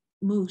 8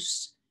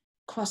 moose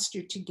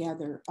clustered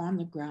together on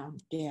the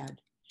ground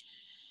dead.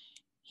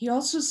 He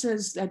also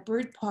says that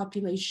bird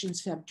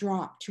populations have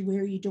dropped to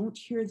where you don't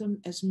hear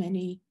them as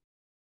many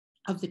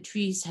of the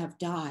trees have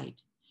died.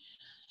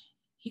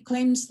 He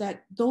claims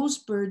that those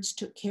birds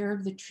took care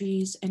of the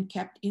trees and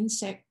kept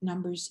insect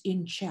numbers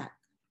in check.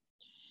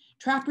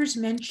 Trappers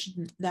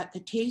mentioned that the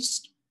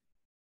taste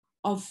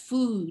of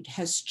food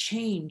has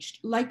changed,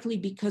 likely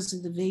because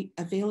of the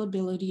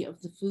availability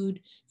of the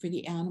food for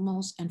the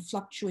animals and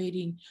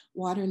fluctuating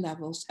water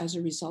levels as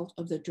a result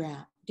of the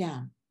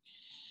dam.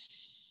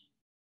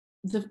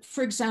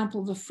 For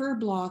example, the fur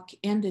block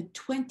ended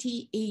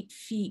 28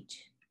 feet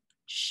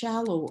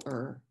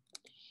shallower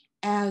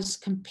as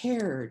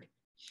compared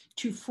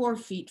to 4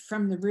 feet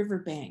from the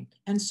riverbank.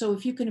 And so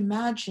if you can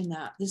imagine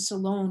that, this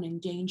alone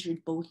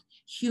endangered both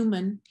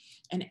human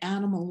and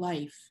animal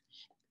life,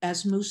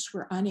 as moose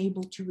were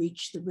unable to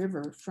reach the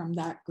river from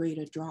that great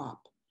a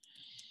drop.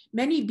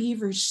 Many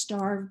beavers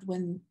starved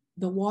when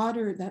the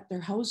water that their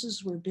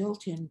houses were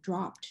built in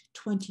dropped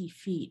 20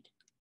 feet.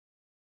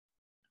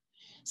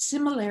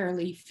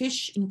 Similarly,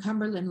 fish in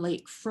Cumberland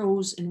Lake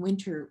froze in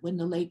winter when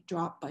the lake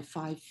dropped by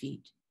 5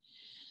 feet.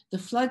 The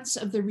floods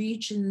of the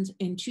region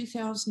in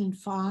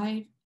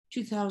 2005,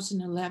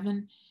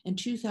 2011, and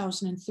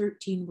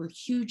 2013 were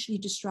hugely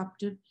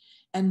disruptive,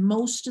 and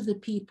most of the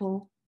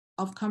people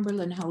of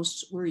Cumberland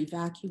House were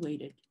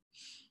evacuated.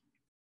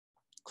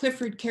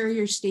 Clifford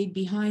Carrier stayed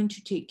behind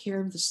to take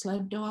care of the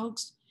sled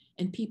dogs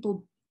and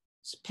people's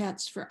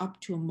pets for up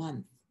to a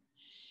month.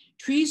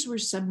 Trees were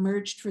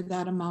submerged for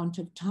that amount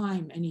of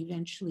time and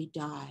eventually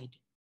died.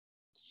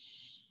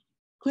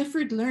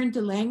 Clifford learned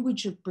the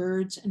language of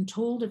birds and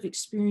told of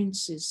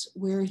experiences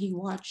where he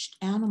watched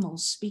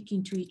animals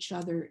speaking to each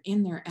other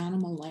in their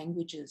animal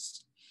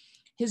languages.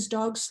 His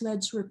dog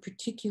sleds were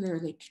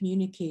particularly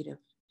communicative.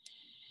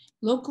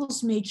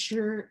 Locals made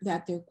sure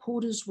that their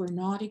quotas were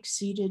not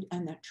exceeded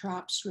and that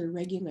traps were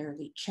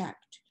regularly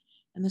checked.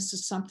 And this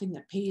is something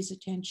that pays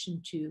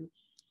attention to,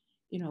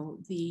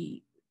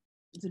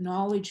 the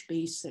knowledge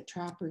base that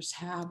trappers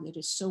have that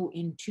is so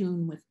in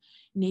tune with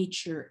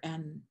nature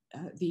and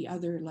the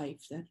other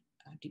life that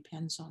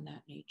depends on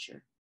that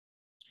nature.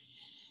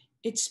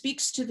 It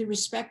speaks to the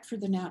respect for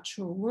the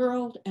natural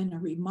world and a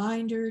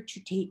reminder to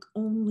take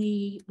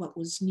only what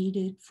was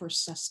needed for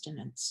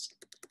sustenance.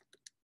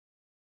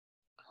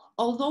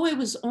 Although I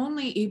was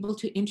only able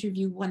to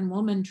interview one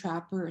woman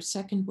trapper, a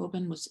second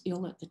woman was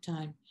ill at the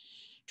time.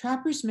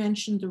 trappers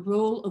mentioned the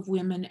role of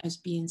women as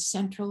being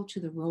central to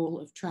the role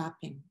of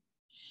trapping.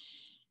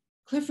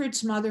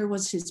 Clifford's mother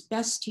was his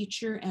best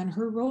teacher, and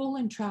her role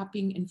in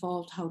trapping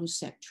involved how to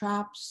set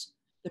traps,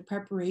 the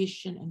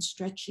preparation and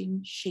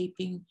stretching,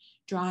 shaping,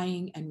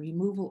 drying, and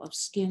removal of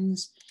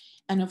skins,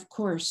 and of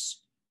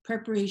course,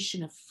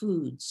 preparation of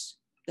foods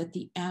that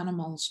the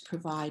animals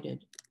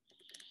provided.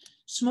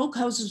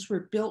 Smokehouses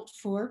were built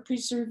for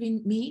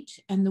preserving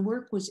meat, and the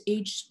work was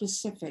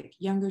age-specific.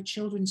 Younger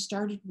children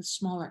started with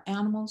smaller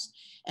animals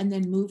and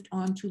then moved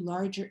on to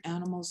larger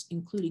animals,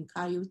 including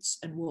coyotes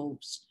and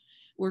wolves,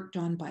 worked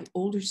on by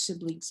older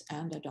siblings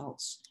and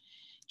adults.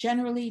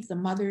 Generally, the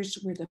mothers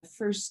were the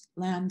first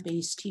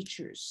land-based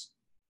teachers.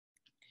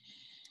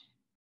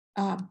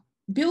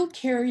 Bill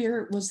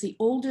Carrier was the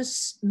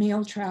oldest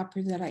male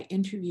trapper that I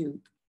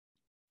interviewed.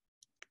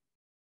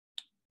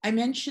 I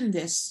mentioned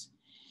this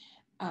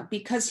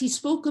because he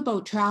spoke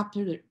about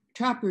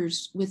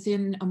trappers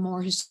within a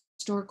more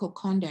historical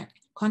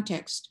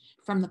context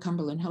from the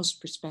Cumberland House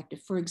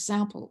perspective. For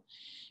example,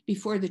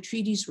 before the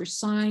treaties were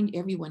signed,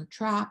 everyone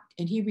trapped,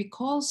 and he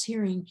recalls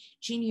hearing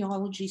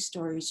genealogy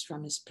stories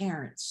from his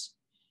parents.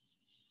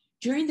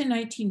 During the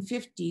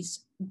 1950s,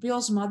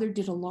 Bill's mother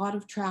did a lot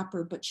of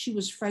trapper, but she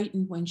was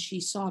frightened when she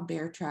saw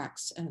bear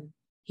tracks, and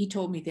he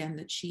told me then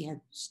that she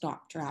had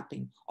stopped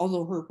trapping,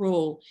 although her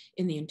role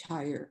in the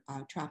entire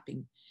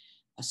trapping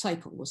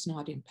cycle was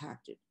not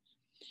impacted.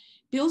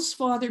 Bill's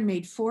father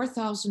made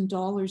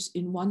 $4,000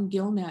 in one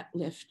gillnet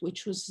lift,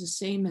 which was the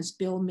same as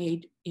Bill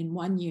made in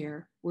 1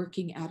 year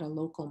working at a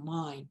local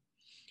mine.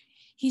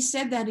 He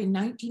said that in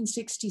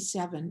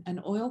 1967, an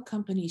oil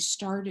company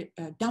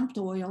dumped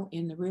oil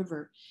in the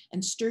river,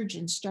 and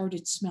sturgeon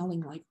started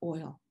smelling like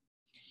oil.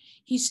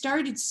 He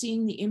started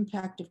seeing the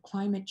impact of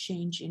climate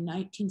change in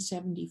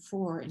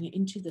 1974 and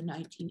into the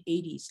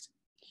 1980s.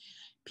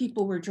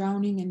 People were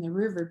drowning in the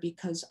river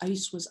because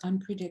ice was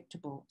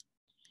unpredictable.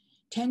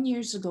 10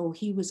 years ago,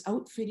 he was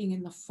outfitting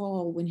in the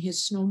fall when his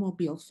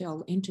snowmobile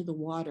fell into the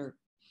water.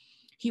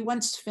 He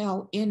once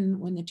fell in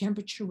when the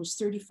temperature was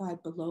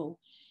 35 below,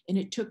 and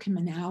it took him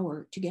an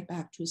hour to get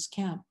back to his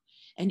camp.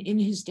 And in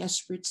his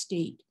desperate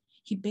state,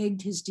 he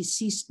begged his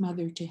deceased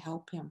mother to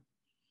help him.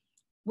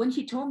 When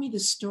he told me the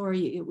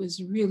story, it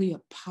was really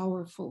a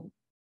powerful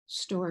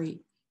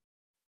story.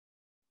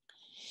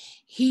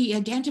 He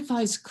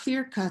identifies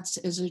clear cuts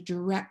as a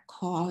direct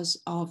cause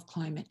of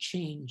climate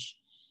change.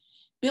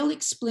 Bill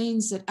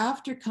explains that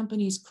after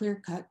companies clear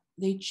cut,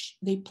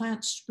 they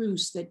plant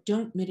spruce that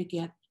don't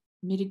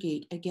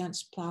mitigate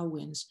against plow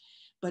winds,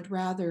 but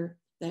rather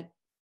that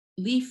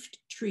leafed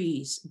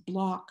trees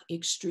block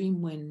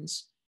extreme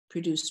winds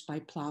produced by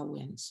plow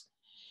winds.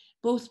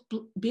 Both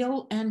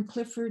Bill and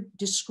Clifford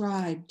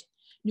described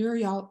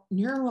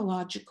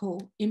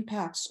neurological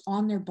impacts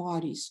on their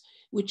bodies,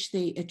 which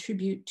they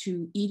attribute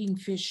to eating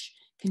fish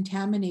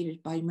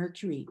contaminated by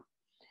mercury.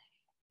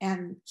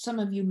 And some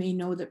of you may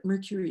know that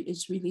mercury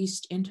is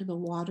released into the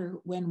water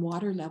when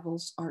water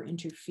levels are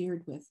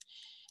interfered with.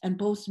 And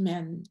both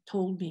men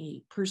told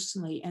me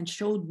personally and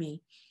showed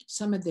me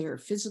some of their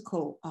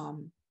physical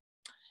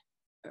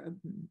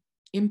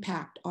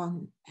impact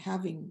on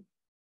having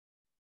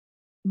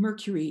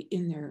mercury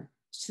in their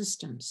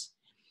systems.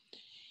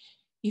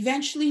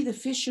 Eventually, the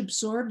fish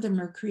absorb the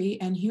mercury,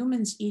 and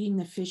humans eating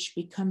the fish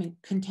become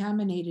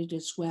contaminated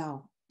as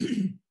well.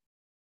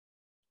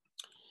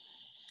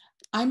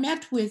 I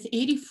met with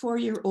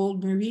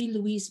 84-year-old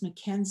Marie-Louise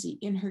Mackenzie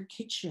in her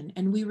kitchen,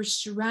 and we were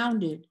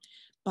surrounded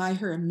by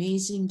her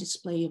amazing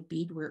display of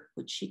beadwork,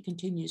 which she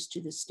continues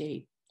to this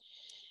day.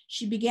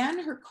 She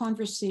began her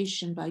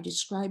conversation by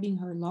describing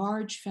her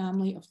large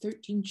family of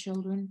 13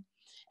 children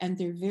and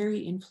their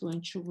very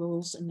influential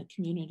roles in the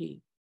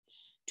community.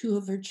 2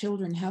 of her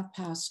children have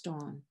passed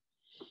on.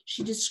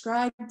 She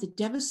described the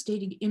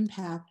devastating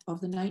impact of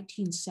the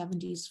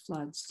 1970s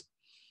floods.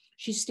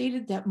 She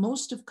stated that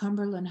most of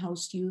Cumberland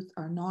House youth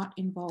are not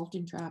involved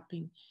in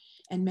trapping,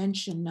 and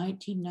mentioned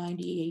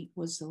 1998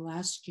 was the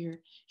last year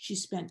she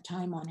spent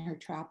time on her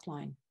trap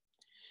line.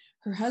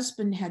 Her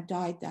husband had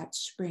died that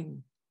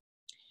spring.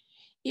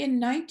 In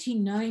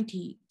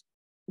 1990,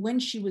 when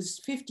she was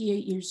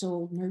 58 years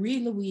old,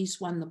 Marie-Louise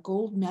won the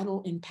gold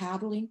medal in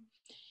paddling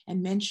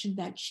and mentioned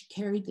that she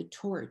carried the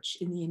torch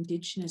in the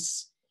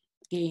Indigenous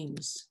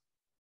Games.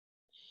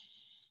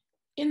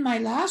 In my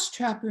last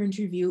trapper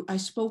interview, I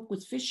spoke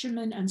with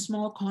fisherman and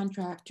small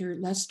contractor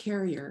Les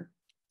Carrier,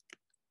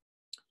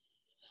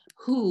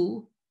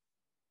 who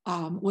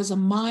was a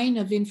mine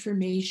of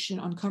information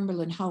on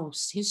Cumberland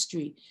House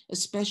history,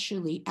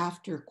 especially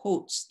after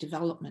Quote's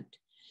development.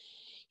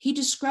 He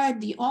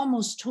described the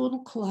almost total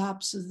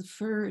collapse of the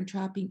fur and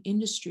trapping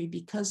industry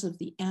because of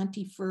the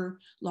anti-fur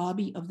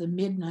lobby of the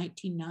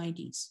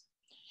mid-1990s.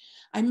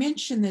 I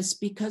mention this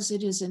because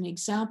it is an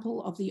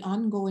example of the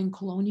ongoing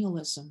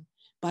colonialism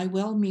by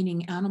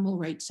well-meaning animal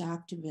rights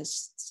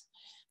activists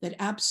that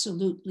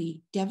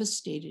absolutely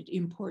devastated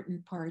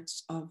important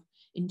parts of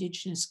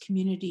Indigenous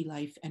community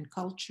life and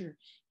culture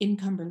in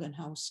Cumberland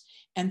House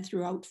and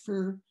throughout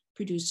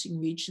fur-producing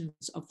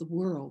regions of the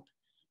world,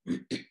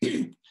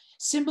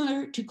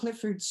 Similar to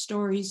Clifford's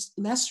stories,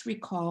 Les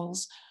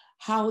recalls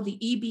how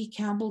the E.B.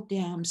 Campbell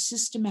Dam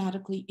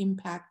systematically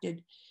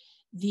impacted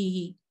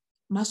the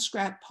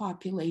muskrat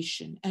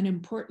population, an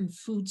important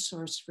food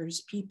source for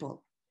his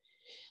people.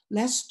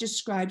 Les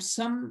describes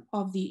some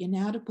of the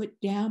inadequate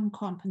dam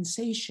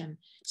compensation,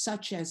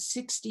 such as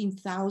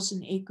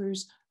 16,000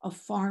 acres of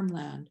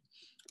farmland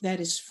that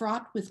is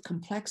fraught with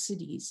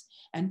complexities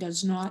and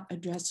does not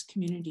address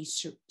community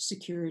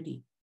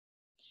security.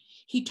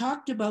 He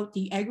talked about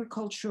the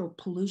agricultural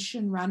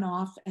pollution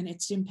runoff and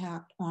its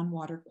impact on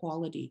water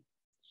quality.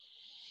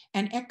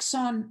 An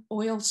Exxon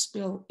oil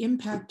spill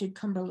impacted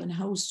Cumberland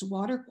House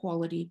water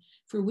quality,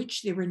 for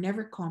which they were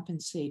never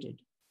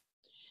compensated.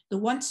 The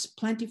once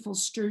plentiful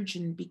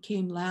sturgeon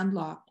became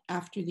landlocked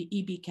after the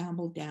E.B.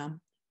 Campbell Dam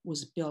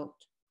was built.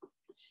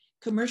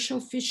 Commercial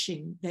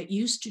fishing that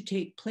used to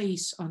take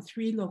place on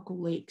 3 local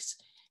lakes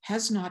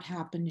has not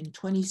happened in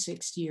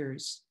 26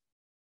 years.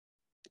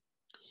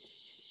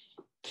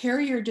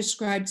 Carrier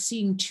described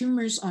seeing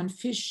tumors on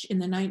fish in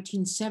the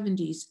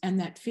 1970s and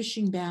that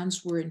fishing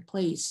bans were in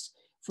place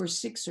for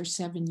 6 or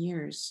 7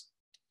 years.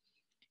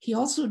 He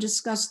also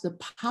discussed the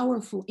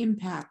powerful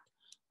impact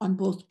on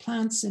both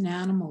plants and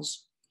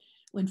animals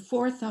when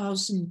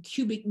 4,000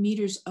 cubic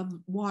meters of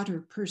water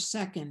per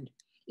second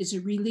is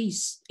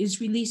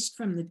released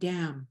from the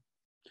dam.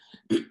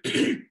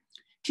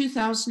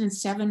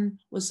 2007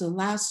 was the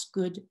last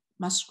good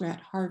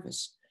muskrat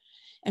harvest.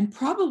 And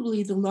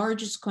probably the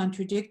largest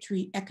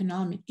contradictory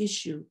economic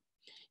issue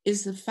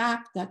is the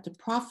fact that the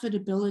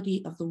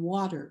profitability of the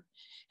water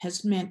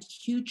has meant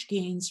huge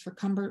gains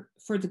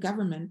for the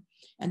government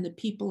and the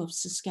people of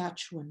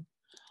Saskatchewan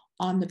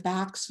on the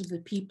backs of the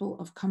people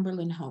of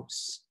Cumberland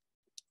House.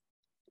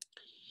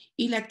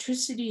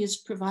 Electricity is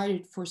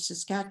provided for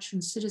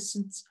Saskatchewan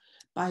citizens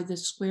by the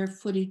square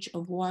footage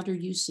of water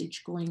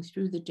usage going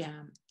through the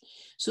dam.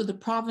 So the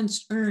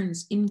province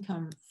earns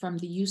income from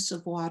the use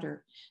of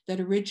water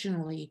that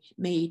originally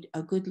made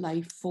a good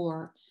life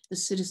for the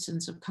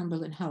citizens of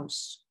Cumberland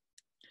House.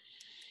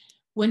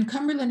 When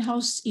Cumberland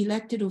House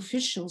elected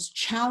officials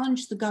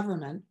challenged the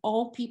government,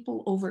 all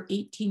people over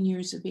 18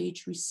 years of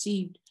age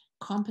received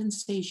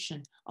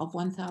compensation of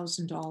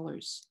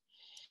 $1,000.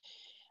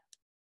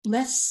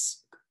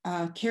 Les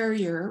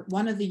Carrier,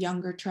 one of the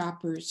younger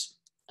trappers,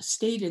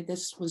 stated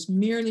this was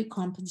merely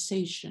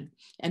compensation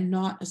and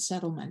not a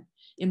settlement,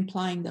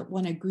 implying that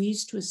one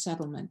agrees to a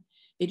settlement,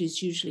 it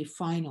is usually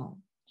final.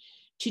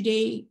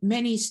 Today,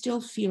 many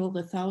still feel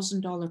the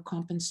 $1,000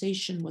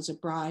 compensation was a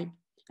bribe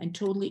and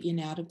totally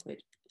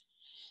inadequate.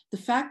 The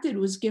fact that it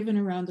was given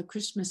around the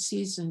Christmas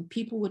season,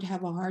 people would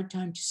have a hard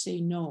time to say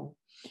no.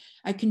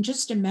 I can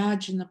just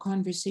imagine the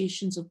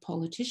conversations of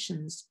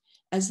politicians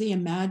as they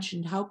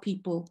imagined how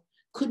people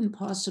couldn't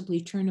possibly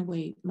turn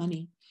away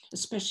money,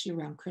 especially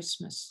around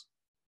Christmas.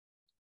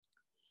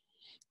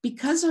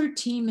 Because our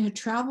team had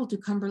traveled to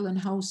Cumberland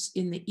House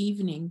in the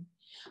evening,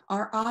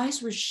 our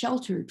eyes were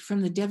sheltered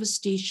from the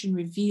devastation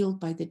revealed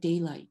by the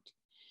daylight.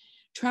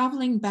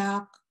 Traveling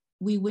back,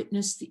 we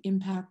witnessed the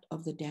impact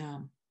of the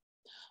dam.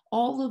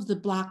 All of the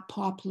black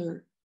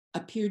poplar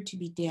appeared to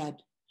be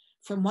dead.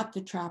 From what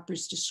the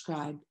trappers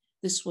described,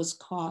 this was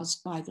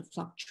caused by the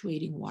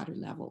fluctuating water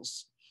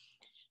levels.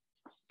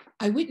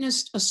 I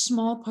witnessed a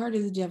small part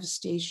of the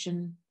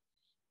devastation,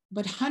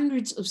 but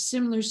hundreds of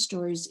similar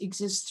stories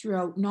exist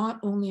throughout not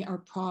only our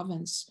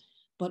province,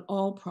 but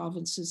all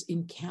provinces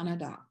in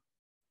Canada.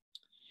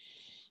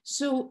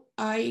 So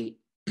I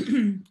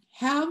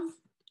have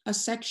a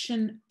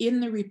section in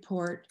the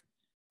report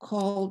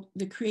called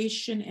The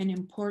Creation and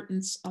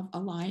Importance of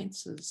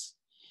Alliances.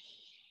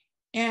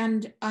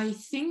 And I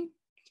think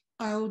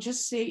I'll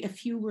just say a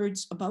few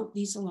words about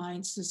these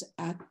alliances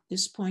at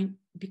this point,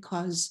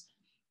 because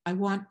I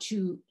want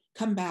to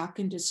come back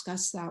and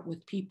discuss that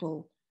with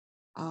people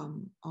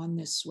on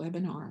this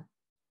webinar.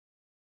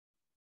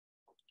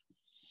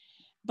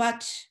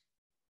 But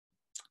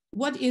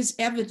what is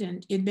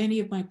evident in many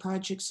of my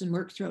projects and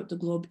work throughout the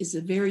globe is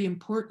a very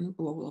important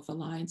role of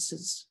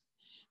alliances.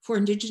 For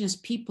Indigenous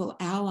people,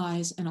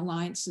 allies and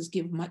alliances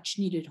give much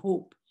needed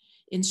hope,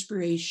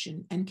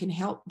 inspiration, and can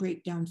help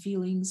break down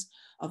feelings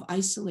of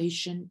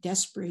isolation,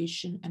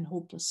 desperation, and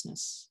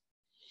hopelessness.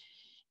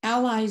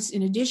 Allies,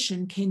 in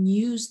addition, can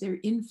use their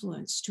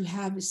influence to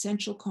have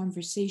essential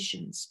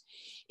conversations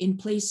in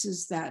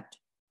places that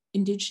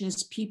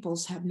Indigenous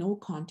peoples have no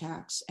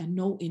contacts and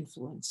no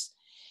influence.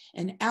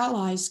 And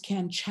allies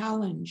can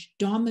challenge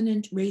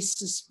dominant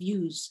racist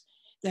views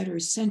that are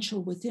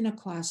essential within a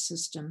class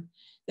system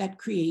that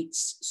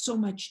creates so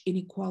much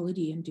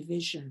inequality and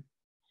division.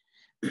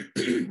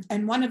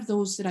 And one of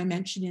those that I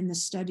mentioned in the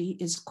study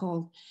is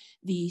called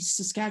the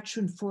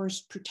Saskatchewan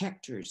Forest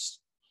Protectors.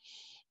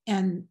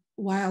 And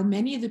while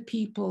many of the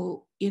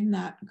people in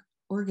that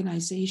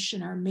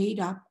organization are made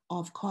up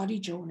of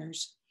cottage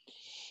owners,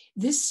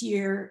 this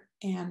year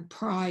and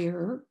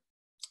prior,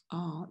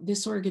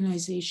 this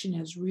organization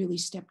has really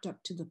stepped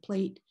up to the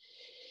plate,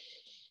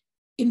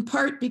 in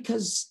part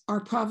because our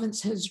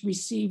province has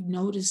received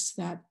notice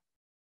that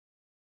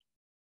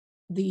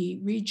the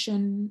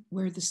region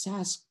where the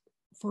Sask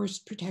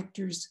forest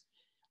protectors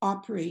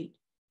operate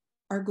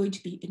are going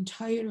to be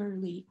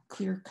entirely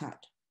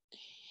clear-cut.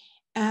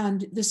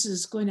 And this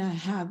is going to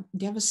have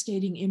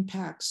devastating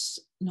impacts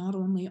not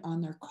only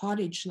on their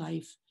cottage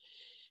life,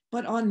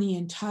 but on the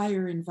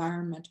entire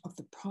environment of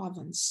the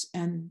province.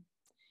 And,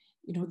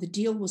 you know, the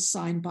deal was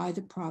signed by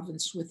the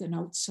province with an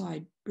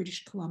outside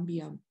British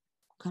Columbia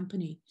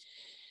company.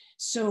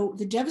 So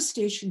the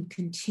devastation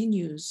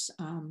continues,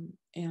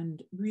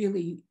 and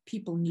really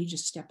people need to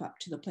step up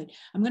to the plate.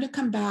 I'm going to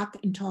come back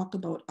and talk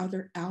about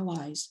other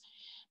allies,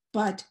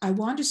 but I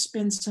want to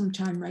spend some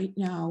time right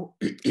now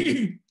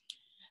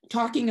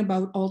talking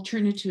about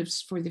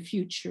alternatives for the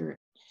future.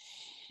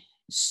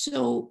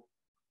 So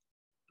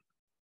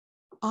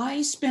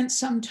I spent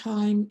some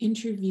time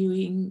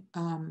interviewing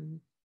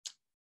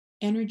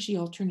energy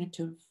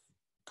alternative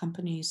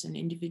companies and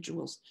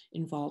individuals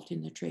involved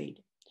in the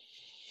trade.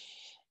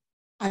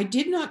 I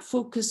did not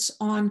focus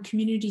on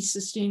community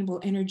sustainable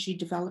energy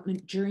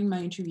development during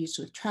my interviews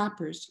with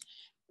trappers,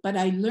 but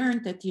I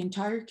learned that the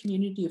entire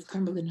community of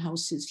Cumberland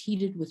House is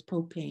heated with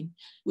propane,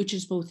 which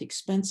is both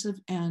expensive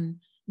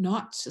and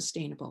not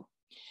sustainable.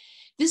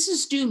 This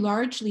is due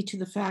largely to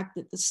the fact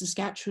that the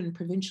Saskatchewan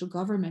provincial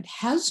government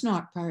has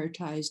not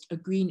prioritized a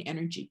green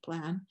energy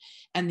plan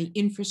and the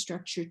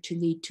infrastructure to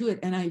lead to it.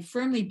 And I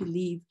firmly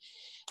believe,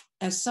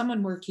 as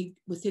someone working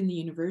within the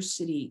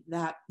university,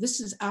 that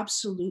this is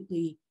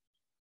absolutely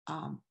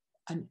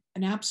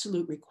an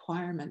absolute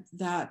requirement,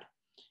 that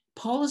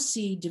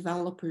policy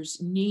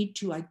developers need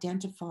to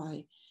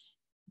identify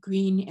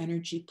green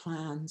energy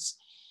plans.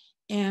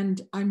 And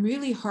I'm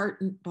really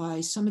heartened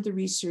by some of the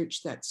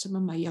research that some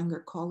of my younger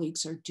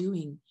colleagues are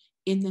doing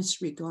in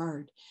this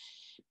regard.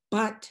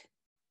 But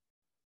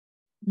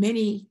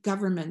many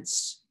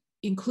governments,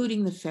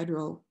 including the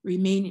federal,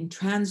 remain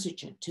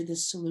intransigent to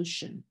this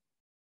solution.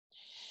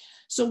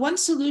 So one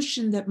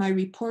solution that my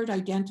report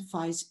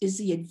identifies is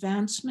the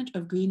advancement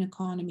of green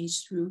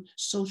economies through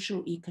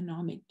social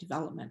economic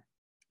development.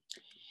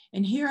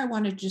 And here I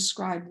want to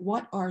describe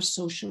what are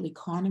social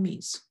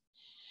economies.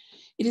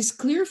 It is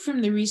clear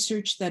from the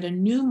research that a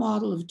new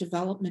model of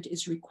development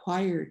is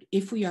required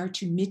if we are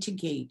to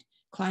mitigate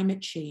climate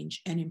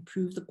change and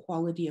improve the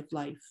quality of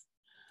life.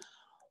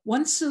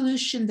 One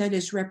solution that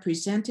is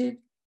represented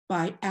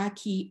by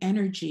Aki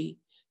Energy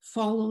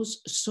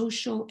follows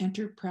social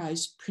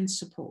enterprise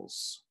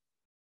principles.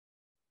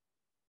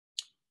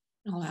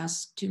 I'll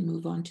ask to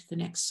move on to the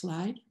next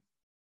slide.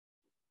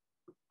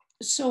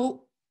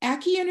 So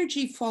Aki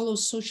Energy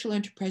follows social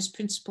enterprise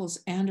principles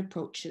and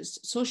approaches.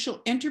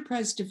 Social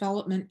enterprise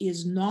development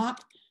is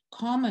not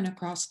common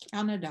across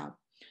Canada,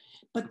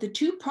 but the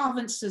two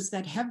provinces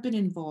that have been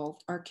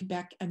involved are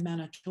Quebec and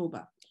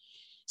Manitoba.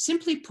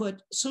 Simply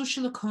put,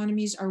 social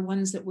economies are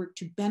ones that work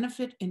to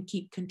benefit and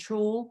keep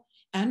control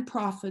and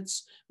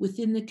profits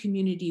within the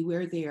community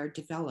where they are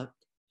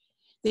developed.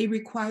 They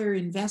require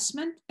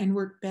investment and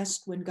work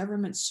best when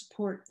governments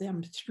support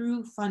them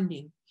through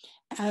funding,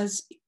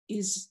 as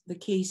is the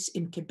case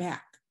in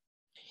Quebec.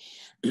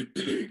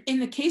 In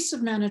the case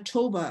of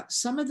Manitoba,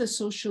 some of the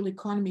social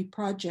economy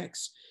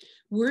projects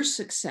were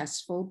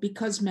successful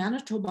because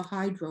Manitoba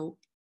Hydro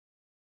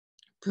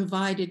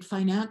provided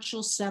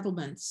financial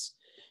settlements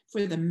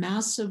for the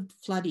massive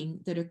flooding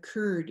that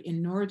occurred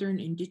in northern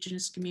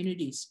Indigenous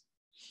communities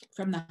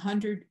from the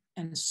 100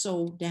 and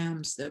so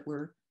dams that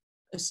were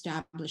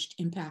established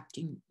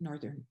impacting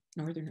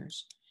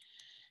Northerners.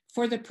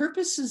 For the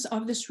purposes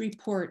of this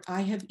report,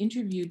 I have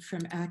interviewed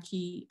from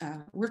Aki,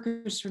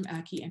 workers from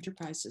Aki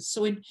Enterprises.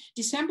 So in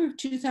December of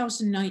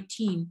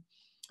 2019,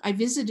 I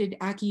visited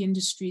Aki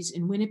Industries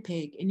in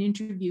Winnipeg and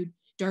interviewed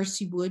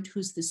Darcy Wood,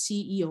 who's the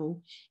CEO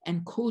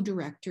and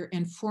co-director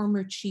and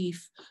former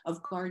chief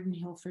of Garden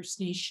Hill First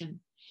Nation.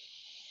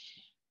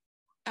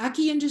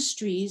 Aki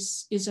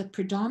Industries is a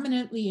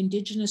predominantly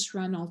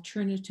Indigenous-run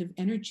alternative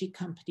energy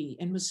company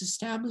and was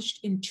established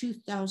in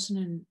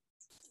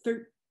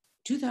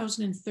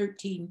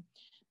 2013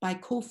 by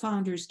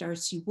co-founders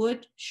Darcy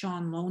Wood,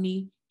 Sean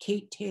Loney,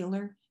 Kate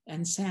Taylor,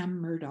 and Sam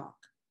Murdoch.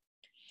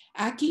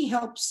 Aki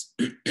helps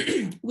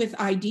with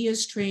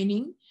ideas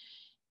training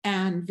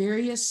and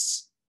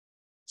various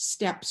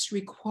steps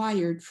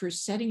required for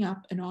setting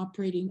up and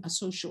operating a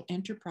social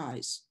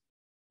enterprise.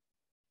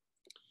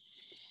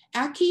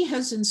 Aki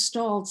has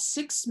installed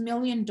 $6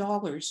 million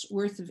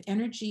worth of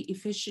energy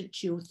efficient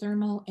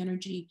geothermal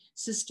energy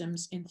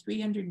systems in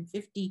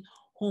 350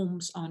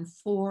 homes on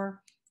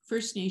 4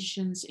 First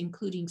Nations,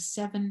 including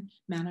 7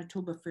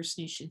 Manitoba First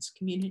Nations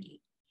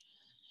community.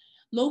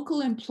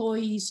 Local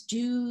employees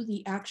do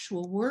the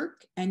actual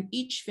work, and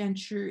each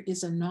venture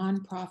is a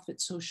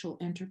nonprofit social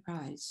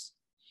enterprise.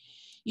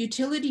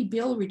 Utility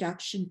bill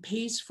reduction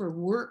pays for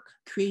work,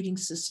 creating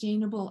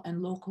sustainable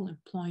and local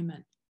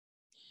employment.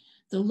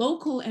 The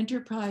local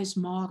enterprise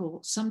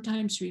model,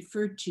 sometimes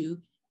referred to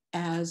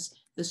as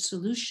the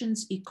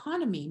solutions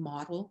economy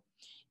model,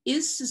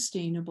 is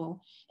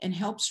sustainable and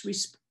helps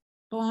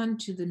respond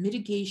to the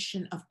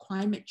mitigation of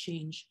climate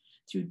change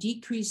through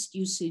decreased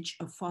usage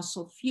of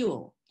fossil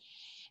fuel.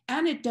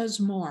 And it does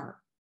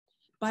more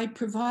by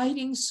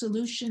providing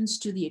solutions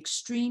to the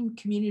extreme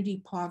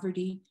community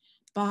poverty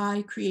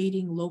by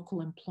creating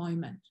local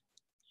employment.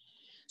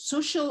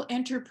 Social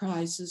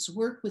enterprises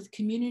work with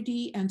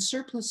community and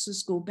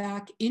surpluses go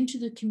back into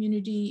the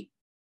community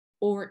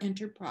or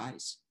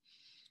enterprise.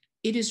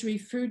 It is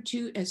referred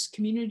to as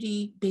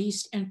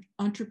community-based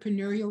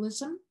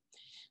entrepreneurialism.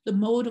 The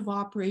mode of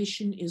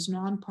operation is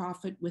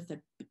nonprofit with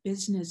a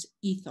business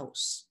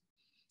ethos.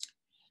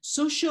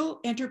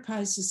 Social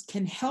enterprises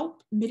can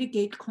help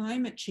mitigate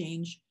climate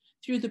change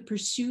through the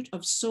pursuit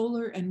of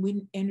solar and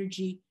wind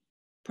energy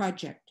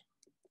project,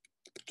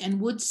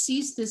 and Wood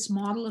sees this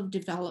model of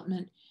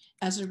development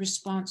as a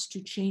response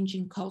to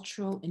changing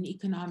cultural and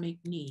economic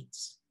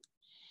needs.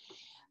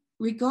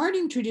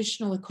 Regarding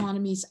traditional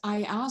economies,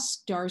 I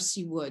asked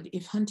Darcy Wood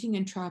if hunting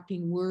and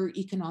trapping were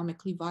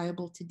economically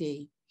viable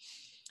today.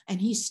 And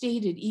he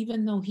stated,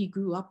 even though he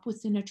grew up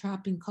within a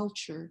trapping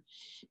culture,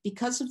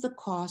 because of the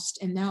cost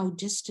and now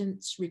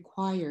distance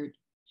required,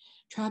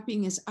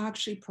 trapping is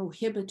actually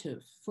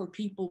prohibitive for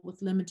people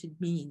with limited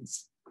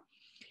means.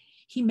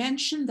 He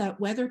mentioned that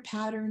weather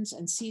patterns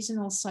and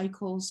seasonal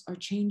cycles are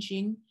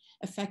changing,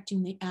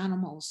 affecting the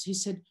animals. He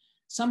said,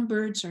 some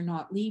birds are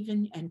not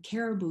leaving and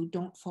caribou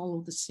don't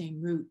follow the same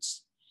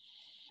routes.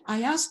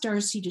 I asked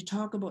Darcy to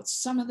talk about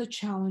some of the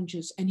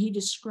challenges, and he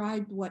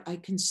described what I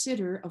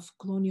consider a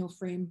colonial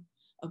frame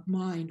of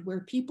mind, where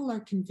people are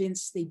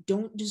convinced they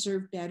don't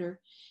deserve better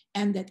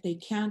and that they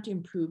can't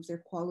improve their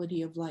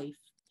quality of life.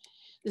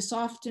 This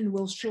often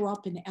will show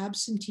up in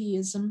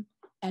absenteeism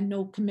and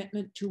no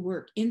commitment to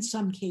work in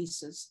some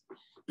cases.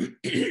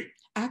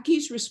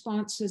 Aki's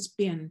response has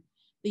been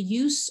the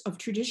use of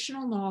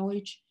traditional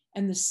knowledge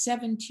and the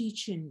 7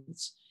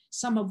 teachings,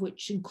 some of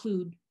which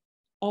include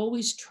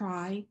always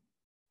try,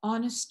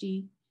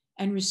 honesty,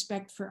 and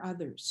respect for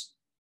others.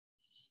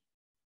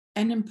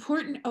 An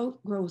important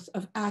outgrowth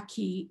of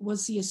Aki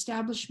was the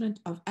establishment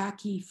of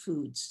Aki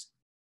Foods,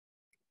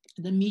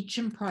 the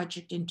Meacham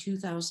Project in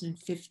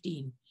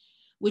 2015,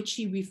 which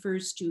he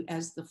refers to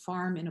as the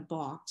farm in a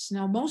box.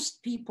 Now,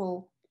 most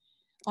people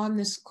on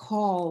this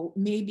call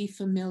may be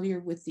familiar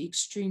with the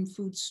extreme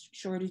food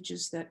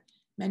shortages that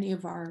many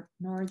of our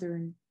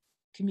northern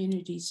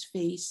communities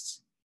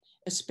face,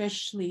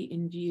 especially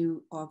in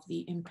view of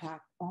the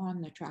impact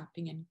on the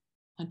trapping and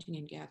hunting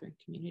and gathering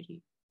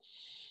community.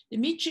 The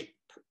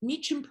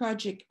Meacham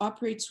Project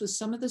operates with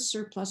some of the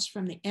surplus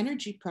from the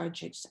energy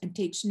projects and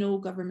takes no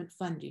government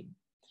funding.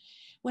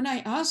 When I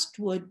asked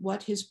Wood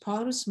what his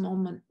proudest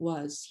moment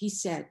was, he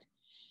said,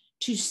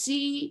 to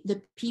see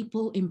the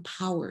people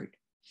empowered.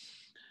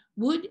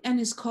 Wood and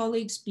his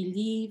colleagues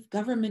believe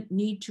government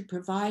need to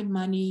provide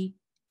money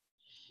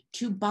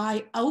to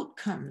buy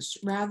outcomes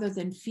rather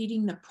than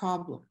feeding the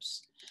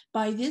problems.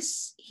 By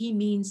this, he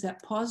means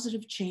that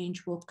positive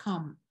change will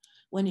come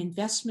when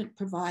investment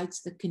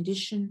provides the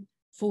condition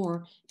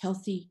for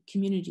healthy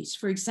communities.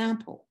 For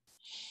example,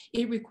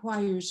 it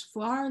requires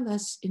far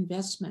less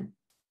investment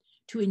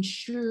to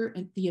ensure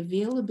the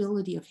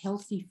availability of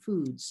healthy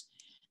foods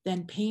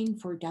than paying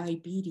for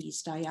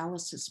diabetes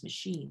dialysis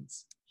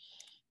machines.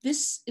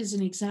 This is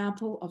an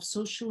example of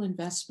social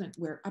investment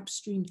where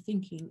upstream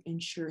thinking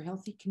ensure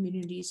healthy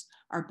communities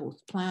are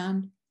both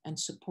planned and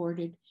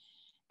supported,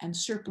 and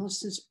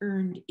surpluses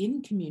earned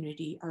in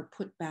community are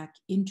put back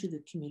into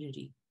the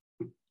community.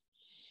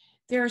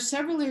 There are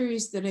several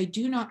areas that I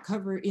do not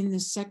cover in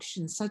this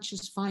section, such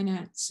as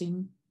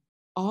financing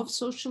of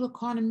social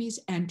economies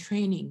and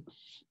training,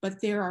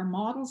 but there are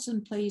models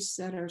in place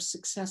that are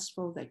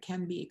successful that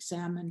can be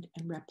examined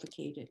and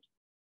replicated.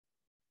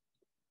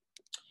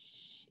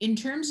 In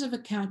terms of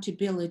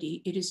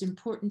accountability, it is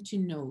important to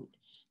note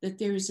that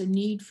there is a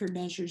need for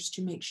measures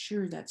to make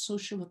sure that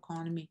social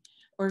economy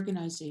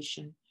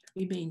organization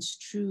remains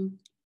true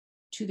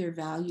to their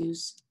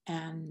values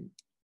and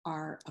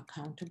are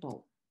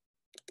accountable.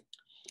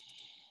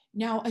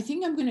 Now, I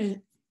think I'm going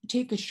to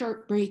take a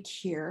short break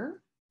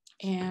here,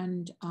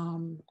 and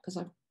because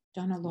I've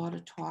done a lot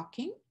of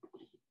talking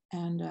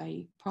and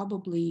I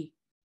probably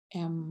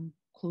am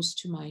close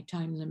to my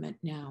time limit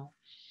now.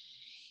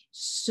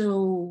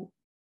 So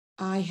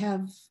I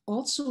have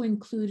also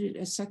included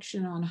a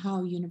section on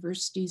how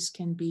universities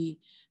can be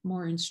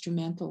more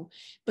instrumental,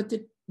 but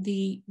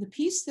the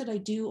piece that I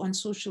do on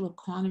social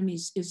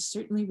economies is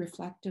certainly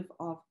reflective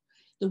of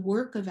the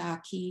work of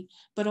Aki,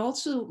 but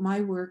also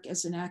my work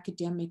as an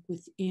academic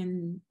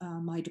within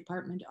my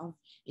Department of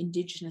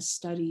Indigenous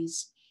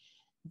Studies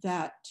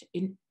that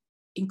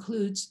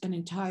includes an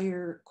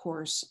entire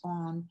course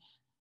on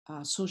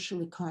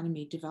social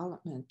economy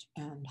development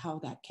and how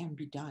that can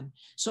be done.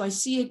 So I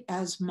see it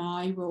as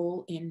my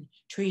role in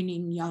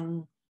training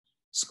young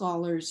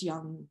scholars,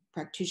 young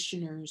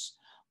practitioners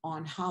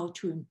on how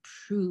to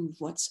improve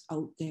what's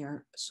out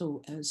there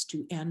so as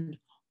to end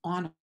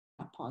on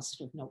a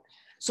positive note.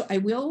 So I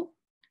will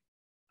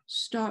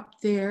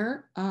stop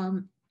there.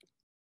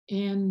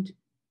 And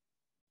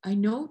I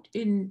note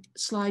in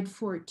slide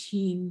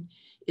 14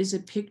 is a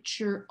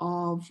picture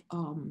of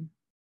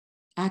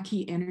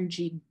Aki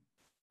Energy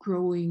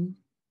growing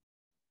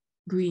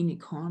green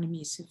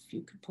economies, if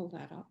you could pull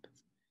that up.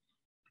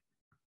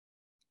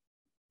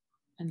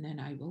 And then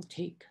I will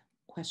take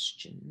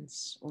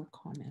questions or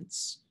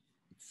comments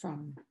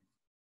from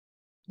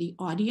the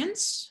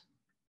audience.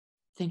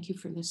 Thank you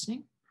for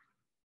listening.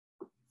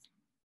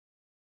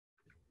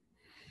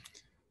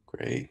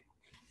 Great.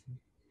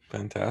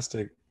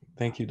 Fantastic.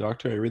 Thank you,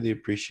 Doctor. I really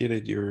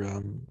appreciated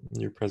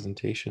your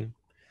presentation.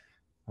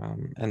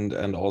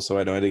 And also,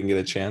 I know I didn't get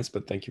a chance,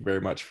 but thank you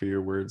very much for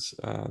your words,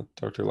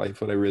 Dr.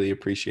 Lightfoot. I really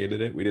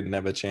appreciated it. We didn't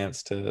have a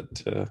chance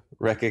to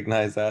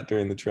recognize that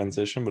during the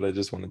transition, but I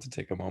just wanted to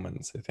take a moment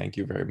and say thank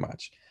you very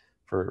much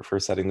for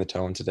setting the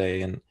tone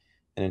today and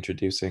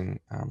introducing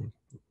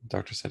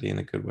Dr. Settee in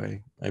a good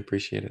way. I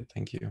appreciate it.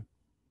 Thank you.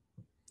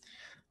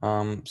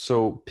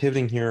 So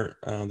pivoting here,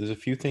 there's a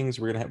few things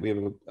we have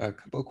a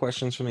couple of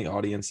questions from the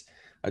audience.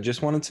 I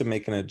just wanted to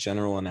make a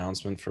general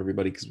announcement for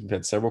everybody because we've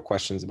had several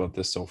questions about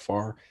this so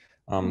far.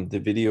 The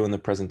video and the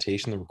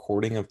presentation, the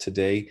recording of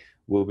today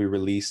will be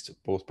released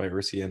both by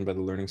URSI and by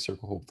the Learning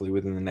Circle, hopefully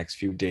within the next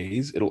few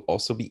days. It'll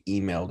also be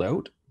emailed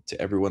out to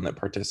everyone that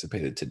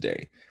participated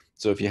today.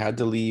 So if you had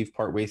to leave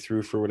partway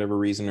through for whatever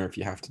reason, or if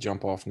you have to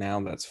jump off now,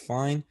 that's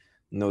fine.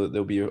 Know that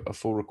there'll be a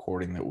full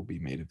recording that will be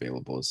made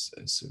available as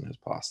soon as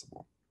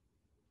possible.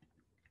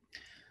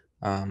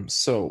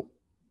 So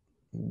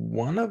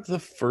one of the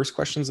first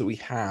questions that we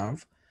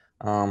have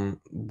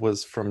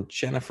was from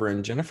Jennifer,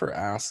 and Jennifer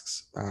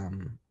asks,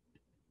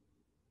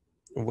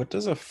 what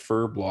does a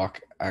fur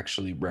block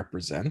actually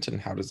represent, and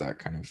how does that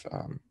kind of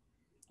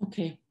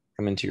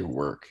come into your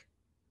work?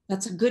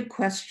 That's a good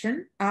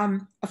question. A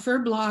fur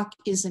block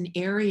is an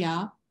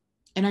area,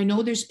 and I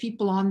know there's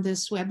people on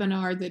this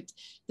webinar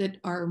that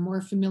are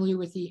more familiar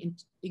with the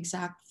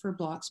exact fur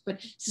blocks, but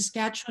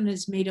Saskatchewan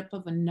is made up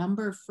of a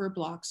number of fur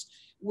blocks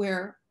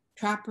where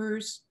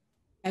trappers,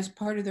 as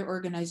part of their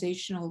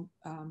organizational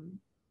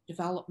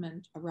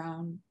development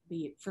around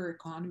the fur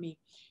economy,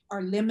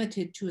 are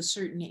limited to a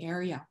certain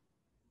area.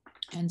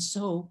 And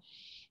so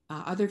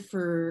other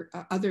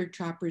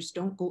trappers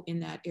don't go in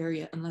that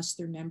area unless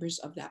they're members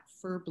of that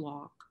fur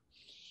block.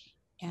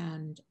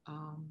 And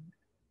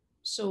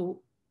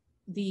so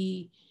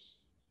the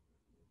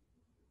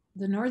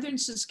Northern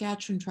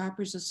Saskatchewan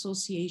Trappers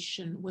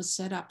Association was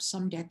set up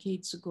some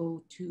decades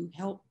ago to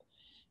help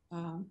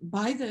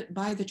by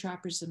the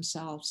trappers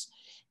themselves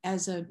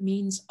as a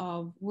means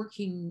of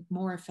working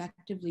more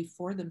effectively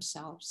for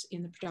themselves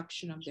in the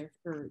production of their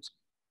furs.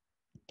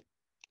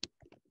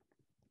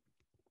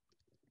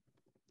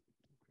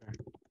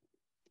 Okay.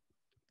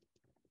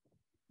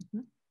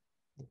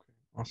 Okay,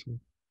 awesome.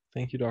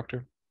 Thank you,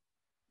 Doctor.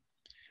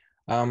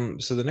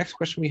 So the next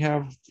question we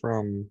have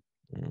from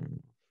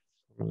an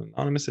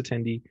anonymous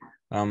attendee,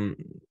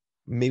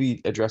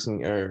 maybe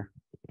addressing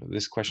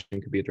this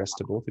question could be addressed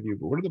to both of you,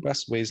 but what are the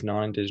best ways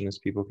non-Indigenous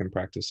people can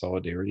practice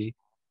solidarity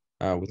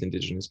with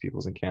Indigenous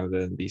peoples in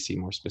Canada and BC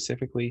more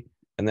specifically?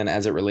 And then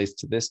as it relates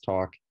to this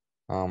talk,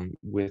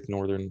 with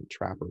Northern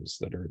trappers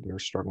that are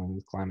struggling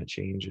with climate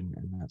change and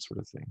that sort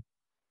of thing.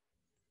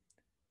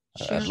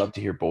 I'd love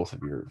to hear both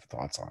of your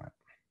thoughts on it.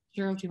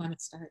 Sheryl, do you want to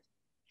start?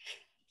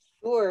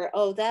 Sure.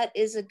 Oh, that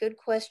is a good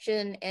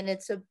question, and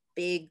it's a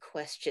big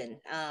question.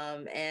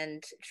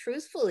 And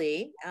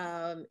truthfully,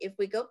 if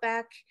we go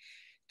back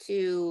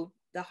to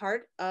the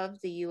heart of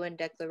the UN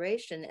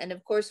Declaration, and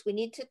of course we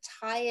need to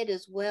tie it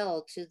as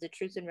well to the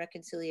Truth and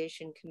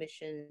Reconciliation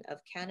Commission of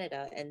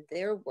Canada and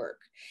their work.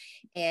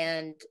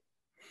 And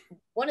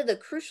one of the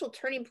crucial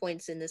turning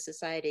points in the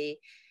society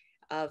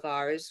of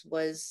ours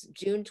was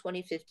June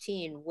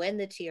 2015, when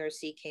the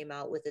TRC came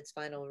out with its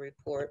final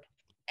report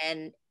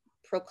and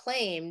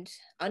proclaimed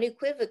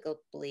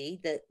unequivocally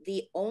that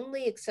the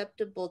only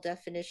acceptable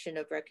definition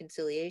of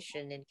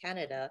reconciliation in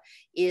Canada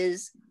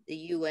is the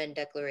UN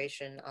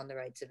Declaration on the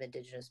Rights of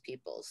Indigenous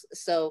Peoples.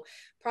 So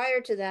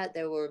prior to that,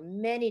 there were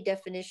many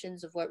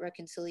definitions of what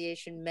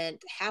reconciliation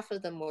meant. Half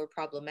of them were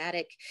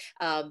problematic,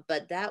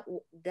 but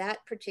that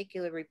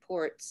particular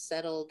report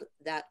settled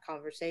that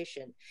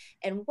conversation.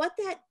 And what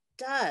that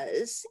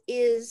does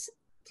is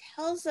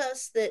tells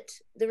us that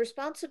the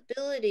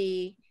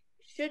responsibility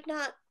should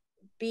not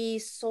be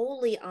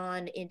solely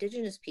on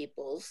Indigenous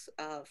peoples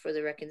for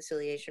the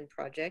reconciliation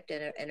project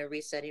and a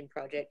resetting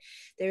project.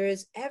 There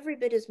is every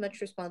bit as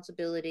much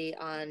responsibility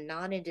on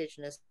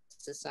non-Indigenous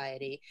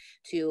society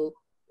to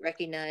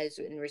recognize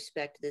and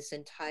respect this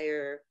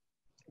entire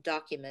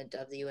document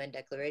of the UN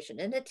Declaration.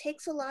 And it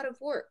takes a lot of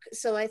work.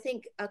 So I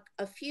think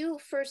a few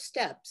first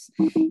steps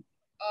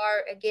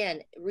are,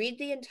 again, read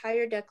the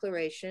entire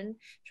declaration,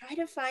 try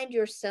to find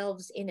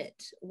yourselves in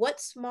it. What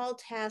small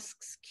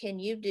tasks can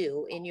you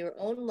do in your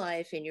own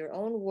life, in your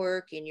own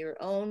work, in your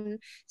own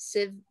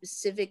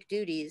civic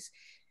duties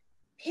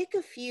pick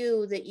a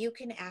few that you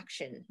can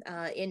action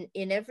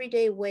in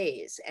everyday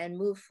ways and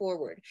move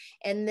forward.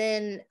 And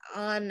then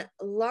on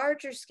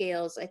larger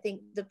scales, I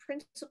think the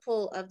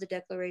principle of the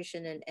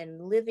Declaration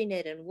and living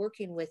it and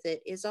working with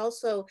it is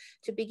also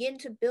to begin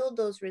to build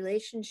those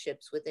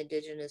relationships with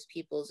Indigenous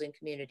peoples and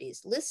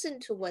communities. Listen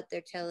to what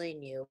they're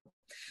telling you.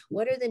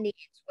 What are the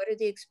needs? What are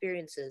the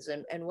experiences?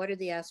 And what are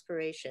the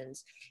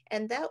aspirations?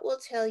 And that will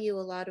tell you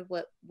a lot of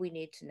what we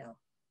need to know.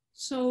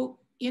 So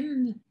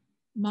in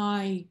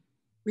my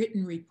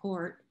written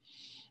report,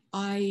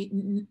 I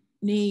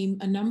name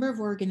a number of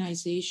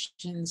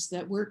organizations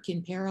that work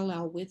in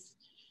parallel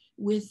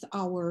with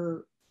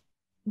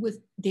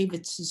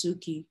David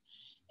Suzuki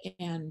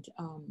and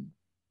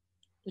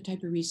the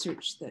type of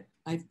research that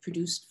I've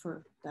produced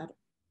for that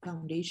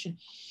foundation.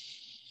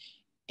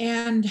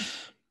 And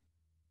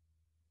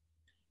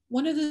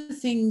one of the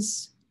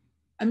things,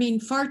 I mean,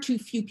 far too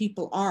few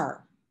people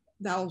are.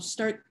 I'll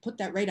put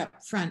that right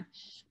up front,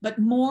 but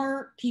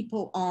more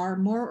people are,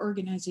 more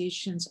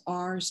organizations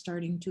are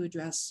starting to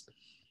address,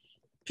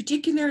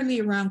 particularly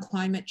around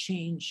climate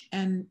change.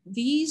 And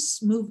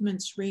these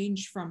movements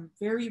range from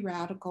very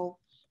radical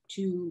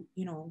to,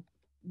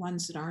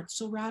 ones that aren't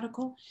so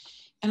radical.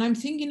 And I'm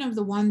thinking of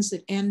the ones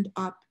that end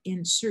up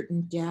in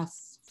certain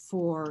death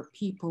for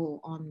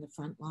people on the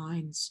front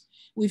lines.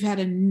 We've had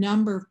a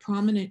number of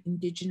prominent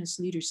Indigenous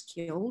leaders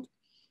killed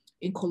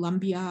in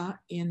Colombia,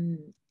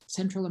 in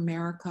Central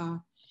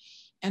America.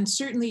 And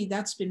certainly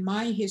that's been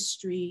my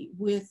history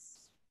with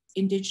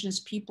Indigenous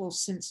people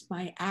since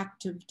my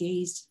active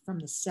days from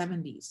the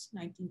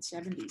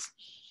 1970s.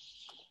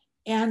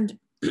 And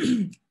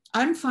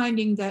I'm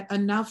finding that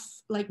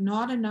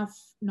not enough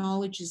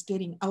knowledge is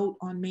getting out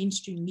on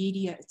mainstream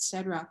media,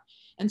 etc.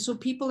 And so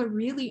people are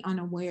really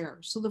unaware.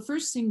 So the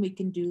first thing we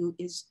can do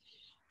is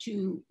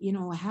to,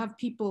 have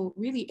people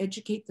really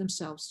educate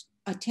themselves,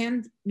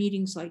 attend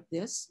meetings like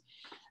this,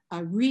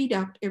 read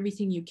up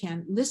everything you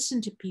can, listen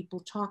to people,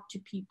 talk to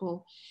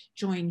people,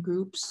 join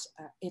groups,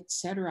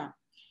 etc.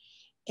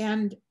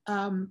 And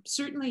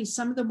certainly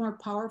some of the more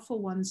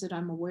powerful ones that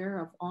I'm aware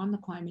of on the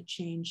climate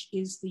change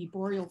is the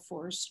Boreal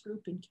Forest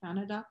Group in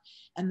Canada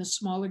and the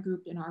smaller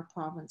group in our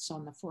province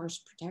on the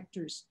Forest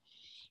Protectors.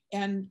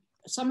 And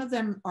some of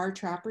them are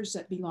trappers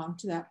that belong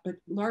to that, but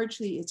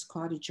largely it's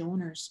cottage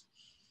owners.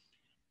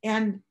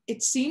 And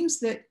it seems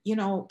that,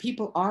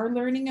 people are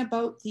learning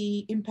about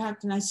the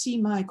impact. And I see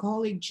my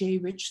colleague, Jay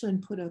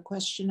Richland, put a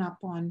question up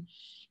on,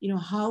 do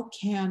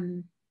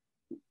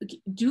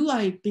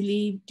I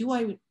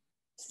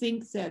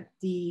think that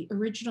the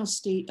original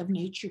state of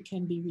nature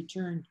can be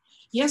returned?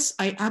 Yes,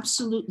 I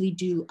absolutely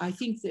do. I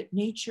think that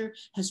nature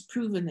has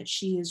proven that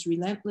she is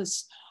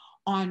relentless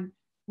on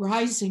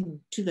rising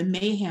to the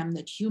mayhem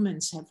that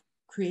humans have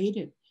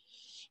created.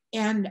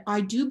 And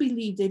I do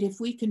believe that if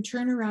we can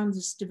turn around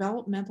this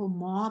developmental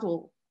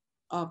model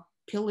of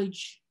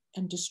pillage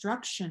and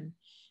destruction,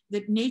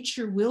 that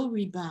nature will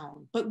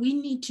rebound, but we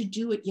need to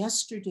do it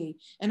yesterday.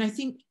 And I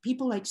think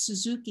people like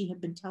Suzuki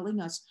have been telling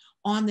us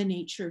on the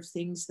nature of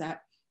things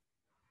that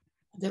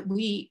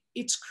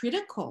it's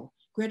critical.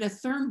 Greta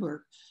Thunberg,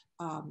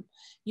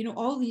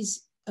 all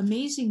these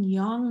amazing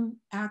young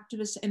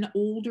activists and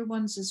older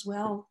ones as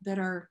well that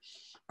are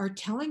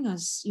telling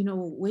us,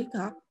 wake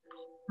up,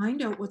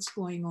 find out what's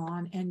going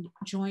on and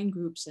join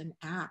groups and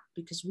act,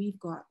 because we've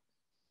got,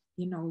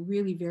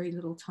 really very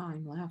little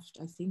time left.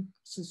 I think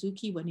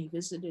Suzuki, when he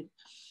visited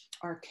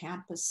our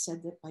campus,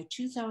 said that by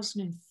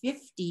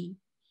 2050,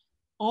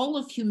 all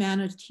of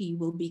humanity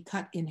will be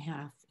cut in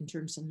half in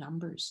terms of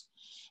numbers.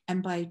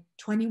 And by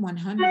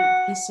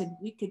 2100, he said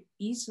we could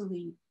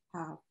easily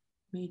have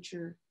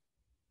major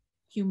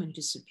human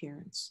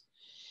disappearance.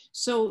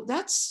 So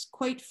that's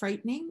quite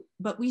frightening,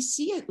 but we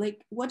see it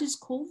like, what is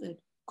COVID?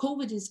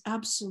 COVID is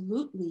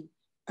absolutely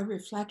a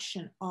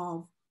reflection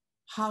of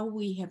how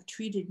we have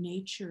treated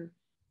nature.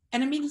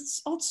 And I mean,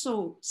 it's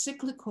also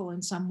cyclical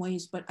in some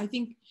ways, but I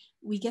think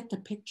we get the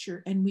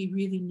picture, and we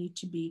really need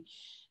to be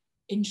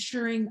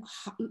ensuring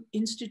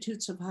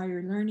institutes of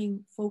higher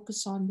learning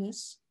focus on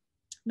this,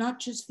 not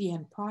just the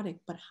end product,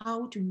 but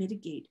how to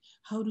mitigate,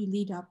 how to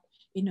lead up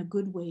in a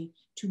good way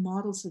to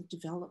models of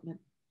development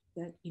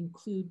that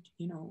include,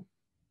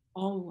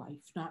 all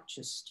life, not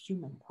just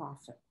human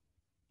profit.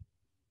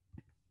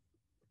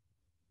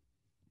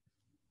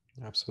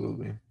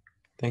 Absolutely.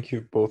 Thank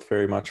you both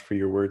very much for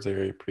your words. I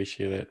really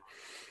appreciate it.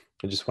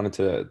 I just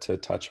wanted to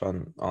touch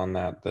on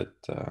that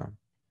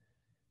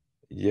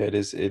yeah,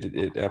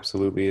 it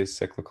absolutely is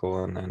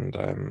cyclical, and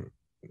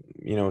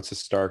it's a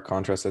stark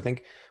contrast. I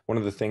think one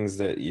of the things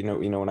that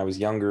when I was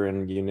younger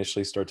and you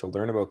initially start to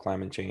learn about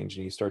climate change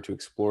and you start to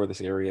explore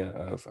this area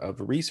of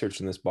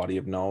research in this body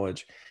of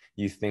knowledge,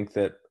 you think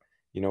that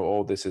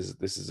this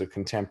is a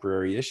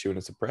contemporary issue and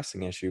it's a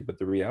pressing issue, but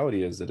the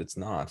reality is that it's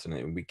not,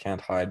 and we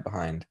can't hide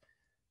behind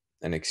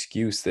an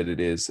excuse that it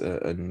is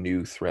a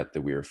new threat that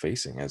we are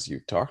facing, as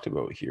you talked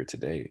about here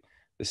today.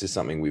 This is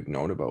something we've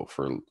known about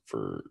for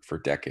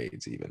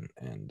decades even,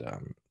 and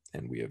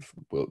we have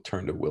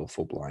turned a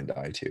willful blind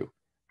eye to,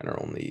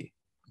 and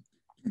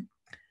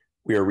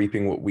we are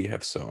reaping what we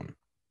have sown.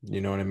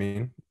 You know what I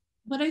mean?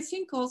 But I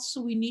think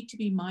also we need to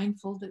be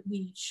mindful that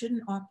we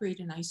shouldn't operate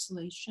in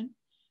isolation,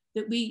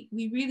 that we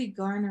really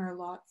garner a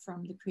lot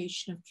from the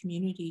creation of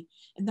community.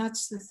 And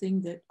that's the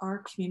thing that our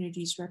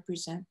communities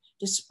represent,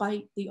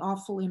 despite the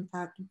awful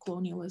impact of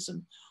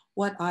colonialism.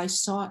 What I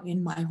saw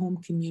in my home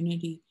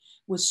community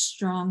was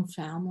strong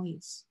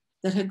families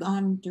that had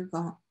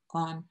undergone,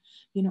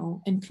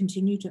 and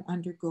continue to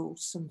undergo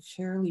some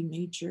fairly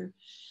major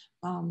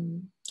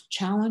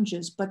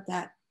challenges, but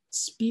that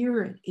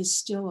spirit is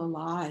still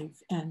alive.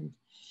 And,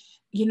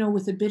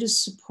 with a bit of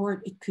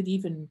support, it could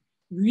even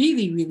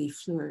really, really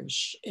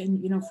flourish.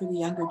 And, for the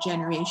younger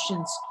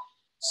generations.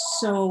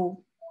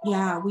 So,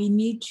 yeah, we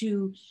need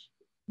to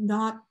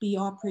not be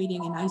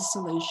operating in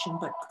isolation,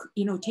 but,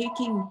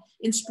 taking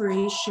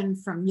inspiration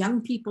from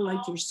young people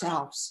like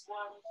yourselves.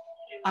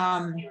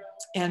 And,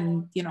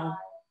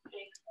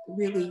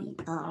 really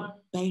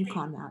bank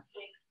on that.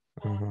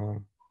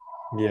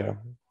 Yeah,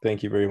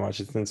 thank you very much.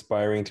 It's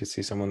inspiring to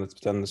see someone that's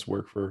done this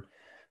work for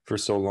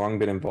so long,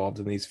 been involved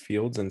in these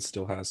fields, and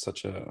still has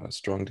such a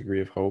strong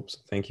degree of hope. So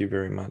thank you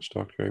very much,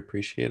 Doctor. I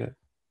appreciate it.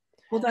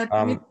 Well, that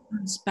really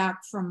comes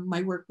back from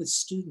my work with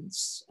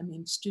students. I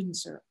mean,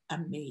 students are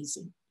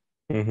amazing.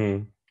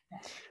 Mm-hmm.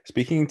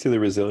 Speaking to the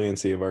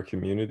resiliency of our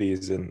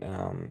communities, and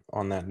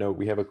on that note,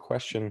 we have a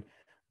question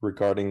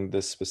regarding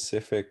the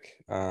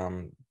specific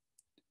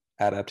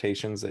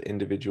adaptations that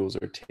individuals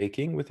are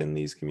taking within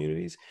these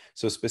communities.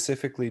 So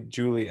specifically,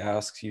 Julie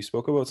asks, you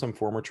spoke about some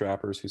former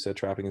trappers who said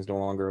trapping is no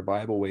longer a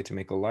viable way to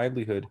make a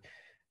livelihood.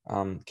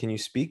 Can you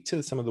speak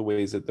to some of the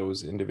ways that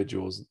those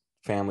individuals,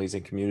 families,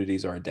 and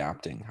communities are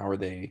adapting? How are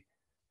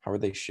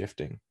they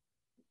shifting?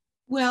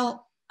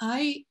 Well,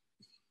 I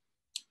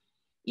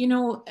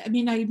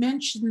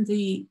mentioned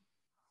the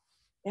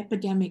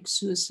epidemic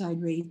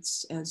suicide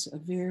rates as a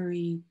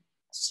very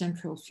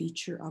central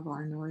feature of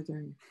our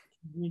northern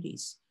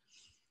communities.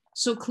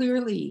 So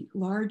clearly,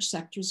 large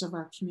sectors of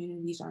our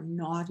communities are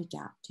not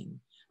adapting.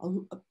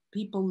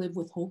 People live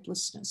with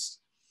hopelessness.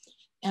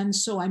 And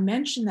so I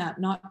mention that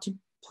not to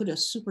put a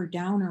super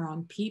downer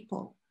on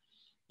people,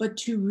 but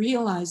to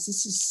realize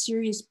this is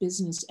serious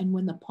business. And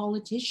when the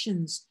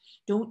politicians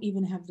don't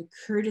even have the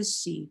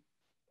courtesy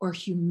or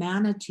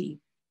humanity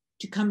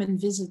to come and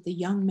visit the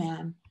young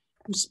man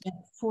who spent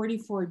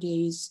 44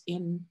 days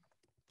on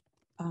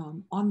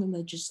the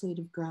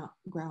legislative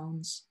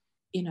grounds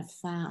in a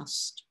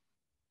fast,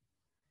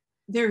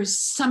 there is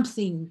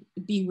something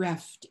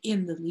bereft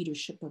in the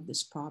leadership of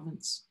this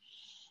province.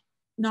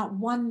 Not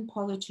one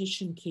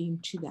politician came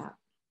to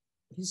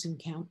his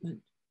encampment,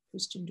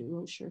 Tristan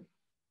DeRocher.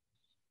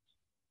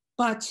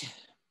 But,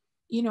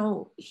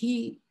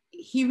 he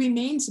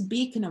remains a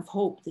beacon of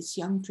hope, this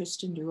young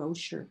Tristan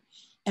DeRocher.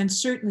 And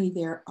certainly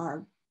there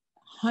are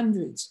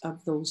hundreds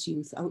of those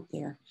youth out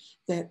there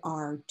that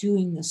are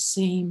doing the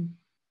same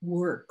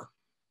work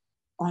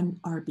on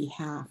our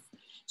behalf.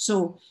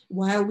 So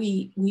while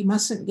we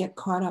mustn't get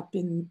caught up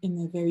in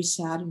the very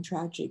sad and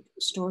tragic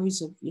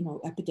stories of,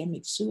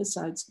 epidemic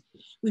suicides,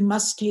 we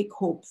must take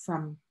hope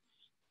from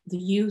the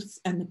youth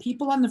and the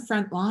people on the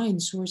front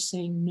lines who are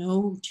saying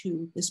no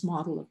to this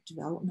model of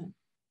development,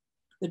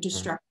 the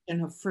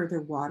destruction of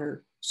further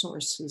water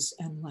sources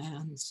and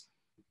lands.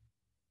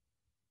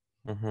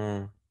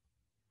 Mm-hmm.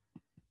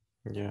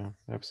 Yeah,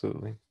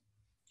 absolutely.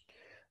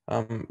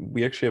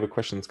 We actually have a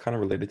question that's kind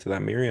of related to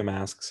that. Miriam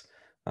asks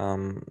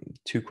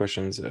two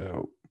questions.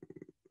 And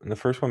the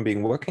first one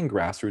being, what can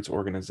grassroots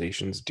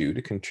organizations do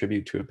to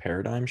contribute to a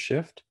paradigm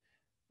shift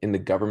in the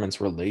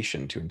government's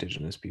relation to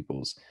Indigenous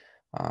peoples,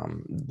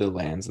 the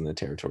lands and the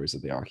territories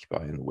that they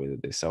occupy, and the way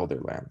that they sell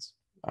their lands?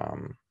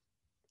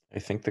 I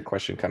think the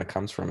question kind of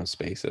comes from a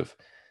space of,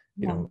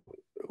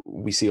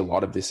 we see a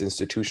lot of this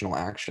institutional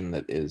action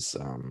that is,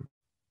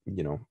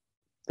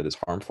 that is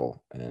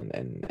harmful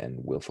and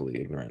willfully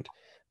ignorant.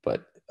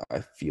 But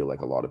I feel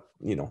like a lot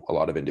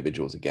of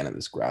individuals, again, at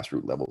this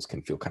grassroots levels,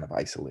 can feel kind of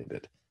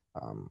isolated,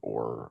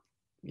 or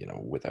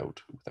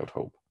without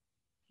hope.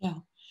 Yeah.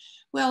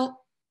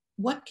 Well,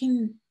 what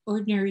can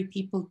ordinary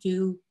people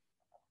do?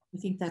 I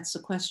think that's the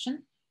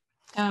question.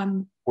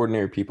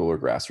 Ordinary people or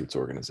grassroots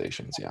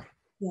organizations, yeah.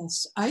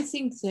 Yes, I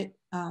think that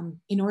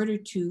in order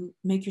to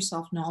make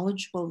yourself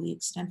knowledgeable of the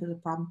extent of the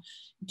problem,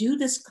 do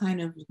this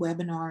kind of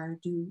webinar,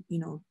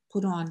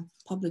 put on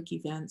public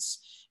events,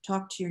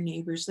 talk to your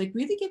neighbors, like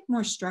really get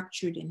more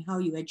structured in how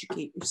you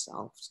educate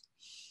yourselves.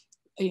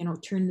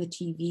 Turn the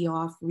TV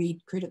off,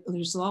 read critical.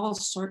 There's all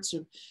sorts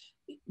of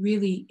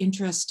really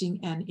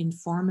interesting and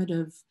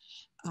informative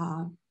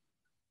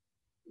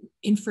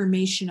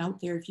information out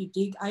there if you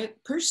dig. I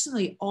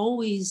personally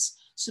always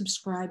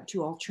subscribe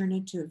to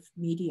alternative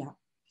media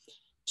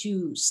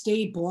to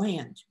stay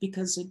buoyant,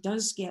 because it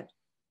does get,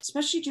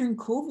 especially during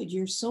COVID,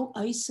 you're so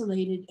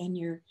isolated and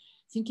you're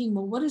thinking,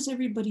 well, what is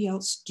everybody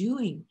else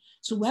doing?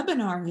 So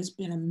webinar has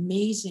been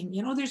amazing.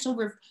 There's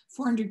over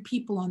 400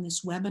 people on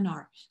this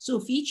webinar. So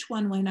if each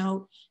one went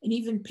out and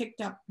even picked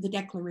up the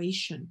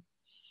declaration,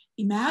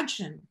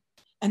 imagine,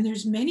 and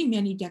there's many,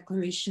 many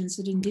declarations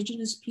that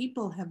Indigenous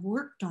people have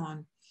worked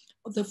on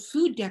the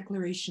food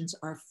declarations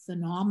are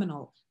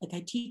phenomenal. Like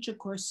I teach a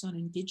course on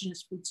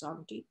Indigenous food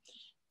sovereignty.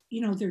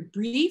 You know, they're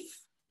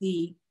brief.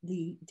 The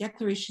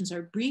declarations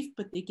are brief,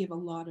 but they give a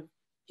lot of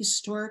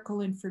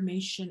historical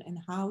information and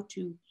how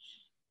to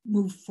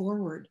move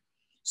forward.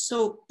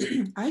 So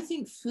I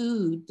think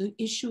the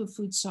issue of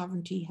food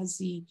sovereignty has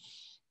the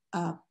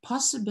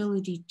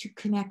possibility to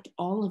connect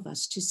all of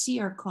us, to see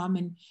our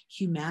common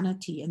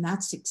humanity, and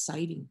that's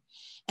exciting.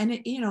 And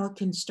it, you know, it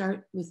can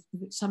start with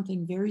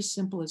something very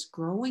simple as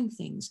growing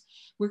things,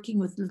 working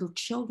with little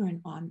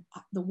children on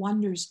the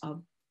wonders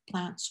of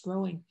plants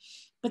growing,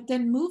 but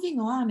then moving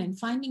on and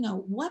finding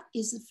out what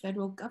is the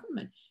federal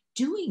government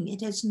doing.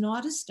 It has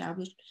not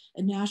established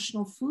a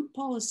national food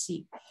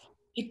policy.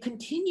 It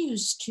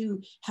continues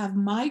to have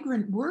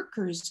migrant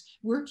workers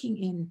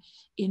working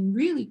in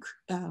really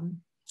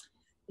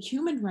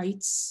human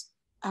rights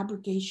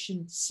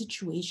abrogation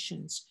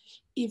situations.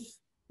 If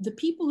the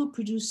people who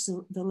produce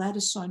the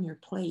lettuce on your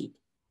plate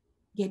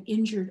get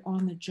injured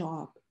on the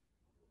job,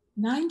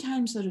 9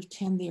 times out of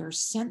 10, they are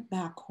sent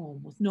back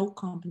home with no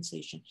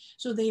compensation.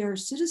 So they are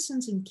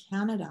citizens in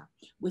Canada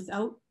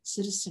without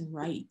citizen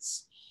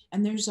rights.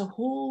 And there's a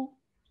whole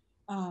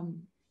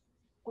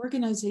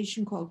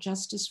organization called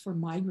Justice for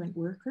Migrant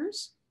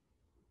Workers,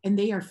 and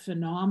they are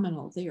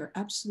phenomenal. They are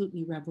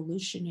absolutely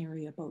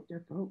revolutionary about their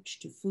approach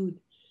to food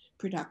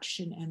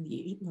production and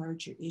the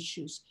larger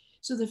issues.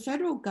 So the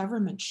federal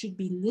government should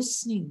be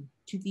listening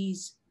to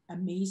these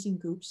amazing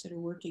groups that are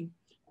working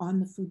on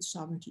the food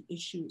sovereignty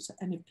issues.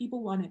 And if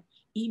people want to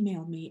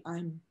email me,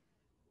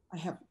 I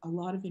have a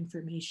lot of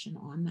information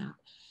on that.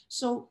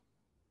 So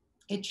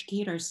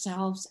educate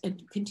ourselves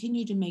and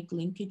continue to make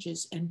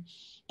linkages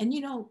and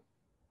you know,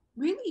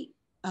 really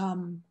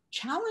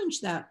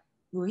challenge that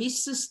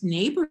racist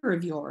neighbor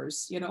of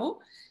yours, you know,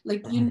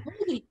 like, you know,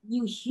 that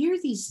you hear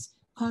these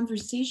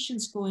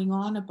conversations going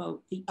on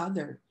about the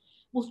other.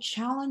 We'll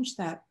challenge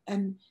that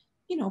and,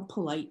 you know,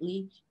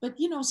 politely, but,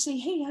 you know, say,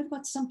 hey, I've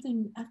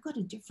got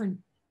a different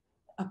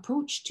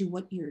approach to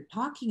what you're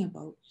talking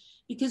about,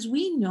 because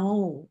we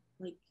know,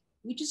 like,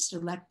 we just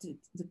elected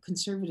the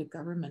conservative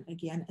government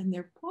again, and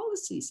their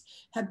policies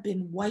have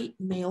been white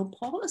male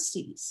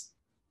policies.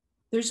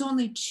 There's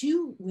only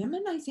 2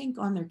 women, I think,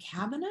 on their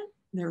cabinet.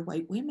 They're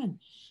white women.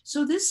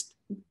 So this,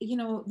 you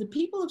know, the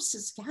people of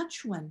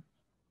Saskatchewan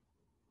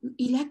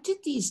elected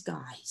these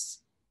guys.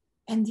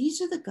 And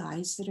these are the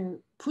guys that are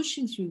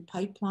pushing through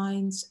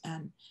pipelines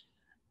and,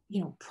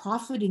 you know,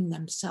 profiting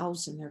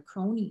themselves and their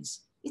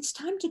cronies. It's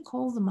time to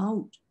call them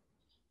out.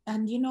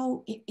 And, you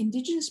know,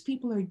 Indigenous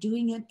people are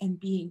doing it and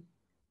being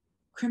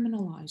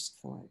criminalized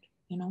for it,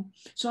 you know.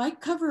 So I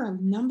cover a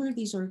number of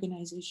these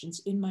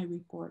organizations in my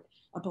report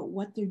about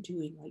what they're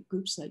doing, like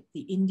groups like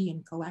the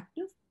Indian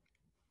Collective.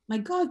 My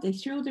God, they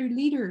throw their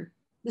leader,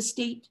 the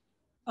state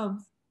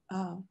of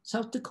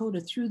South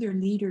Dakota threw their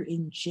leader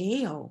in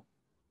jail.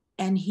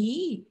 And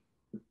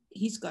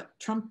he's got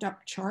trumped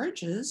up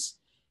charges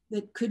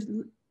that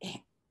could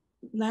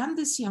land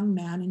this young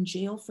man in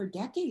jail for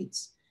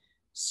decades.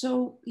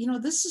 So, you know,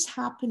 this is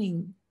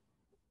happening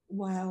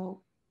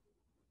while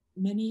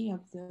many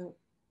of the,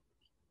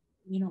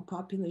 you know,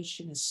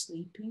 population is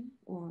sleeping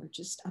or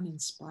just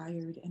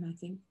uninspired. And I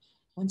think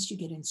once you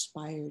get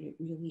inspired, it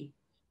really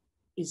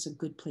is a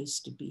good place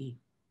to be.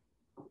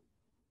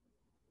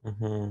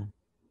 Mm-hmm.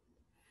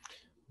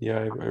 Yeah,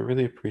 I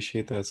really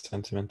appreciate that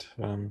sentiment,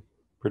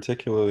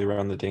 particularly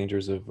around the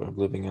dangers of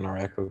living in our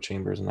echo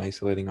chambers and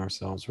isolating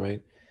ourselves,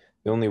 right?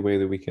 The only way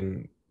that we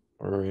can,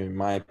 or in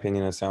my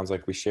opinion, it sounds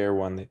like we share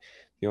one,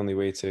 the only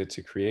way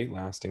to create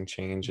lasting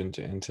change and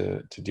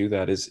to do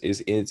that is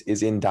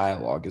in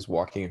dialogue, is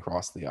walking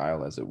across the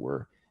aisle, as it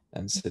were,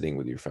 and sitting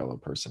with your fellow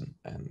person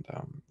and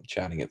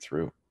chatting it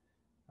through.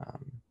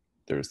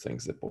 There's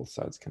things that both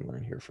sides can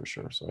learn here for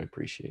sure. So I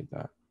appreciate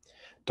that.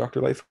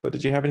 Dr. Lightfoot,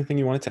 did you have anything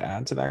you wanted to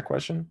add to that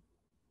question?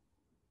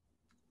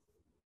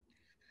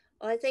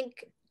 Well, I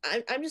think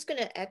I'm just going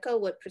to echo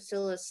what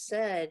Priscilla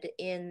said,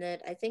 in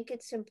that I think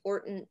it's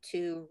important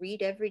to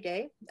read every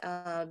day,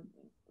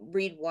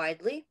 read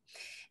widely,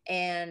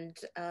 and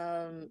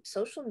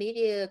social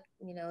media,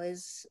 you know,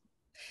 is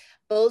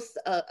both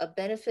a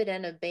benefit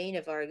and a bane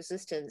of our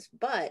existence.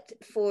 But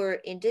for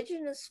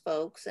Indigenous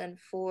folks and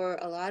for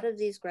a lot of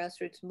these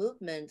grassroots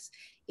movements,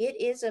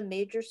 it is a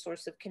major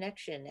source of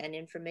connection and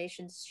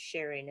information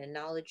sharing and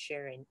knowledge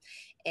sharing.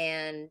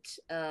 And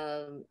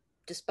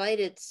despite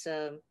its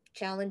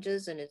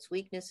challenges and its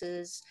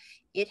weaknesses,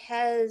 it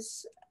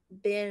has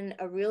been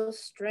a real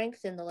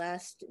strength in the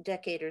last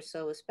decade or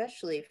so,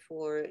 especially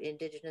for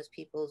Indigenous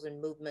peoples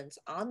and movements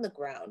on the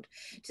ground,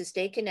 to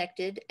stay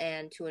connected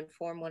and to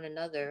inform one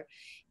another.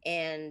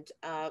 And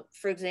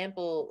for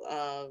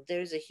example,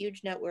 there's a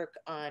huge network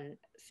on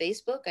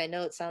Facebook. I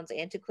know it sounds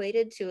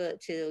antiquated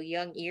to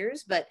young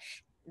ears, but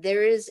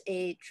there is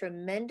a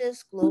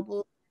tremendous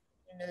global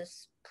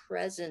Indigenous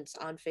presence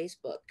on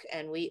Facebook,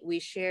 and we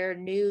share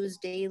news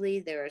daily.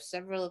 There are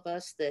several of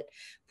us that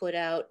put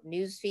out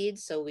news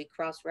feeds, so we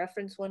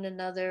cross-reference one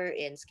another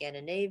in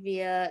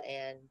Scandinavia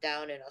and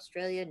down in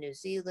Australia, New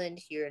Zealand,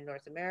 here in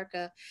North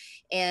America.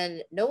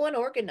 And no one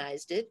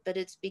organized it, but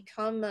it's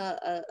become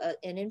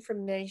an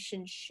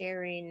information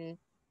sharing,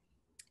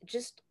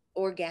 just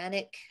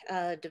organic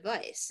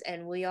device,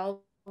 and we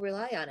all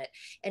rely on it.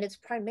 And it's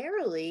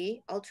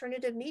primarily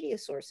alternative media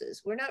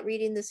sources. We're not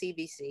reading the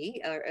CBC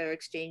or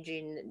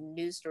exchanging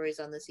news stories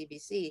on the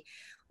CBC.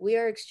 We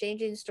are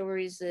exchanging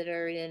stories that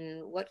are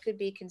in what could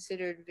be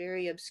considered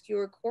very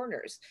obscure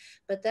corners.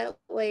 But that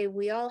way,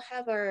 we all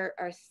have our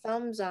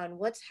thumbs on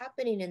what's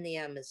happening in the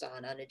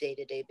Amazon on a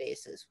day-to-day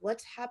basis,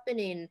 what's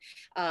happening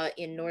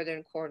in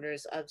northern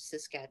corners of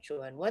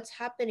Saskatchewan, what's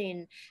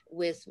happening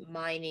with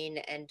mining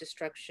and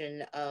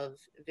destruction of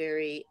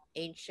very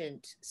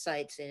ancient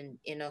sites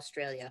in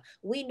Australia.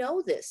 We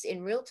know this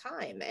in real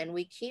time, and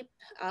we keep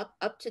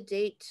up to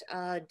date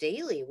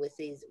daily with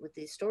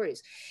these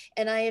stories.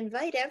 And I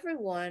invite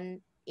everyone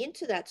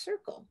into that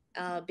circle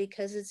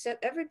because it's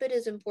every bit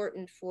as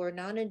important for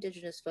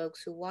non-Indigenous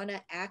folks who want to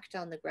act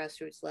on the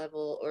grassroots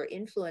level or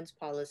influence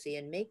policy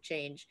and make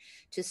change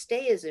to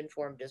stay as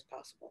informed as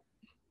possible.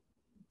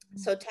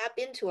 So tap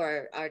into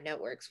our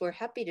networks. We're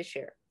happy to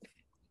share.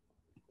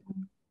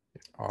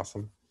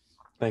 Awesome.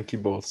 Thank you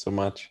both so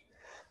much.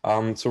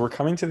 So we're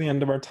coming to the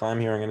end of our time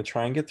here. I'm going to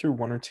try and get through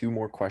one or two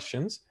more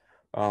questions.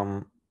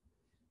 So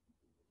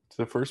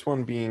the first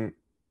one being,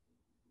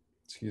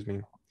 excuse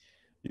me,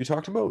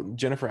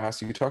 Jennifer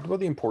asked, you talked about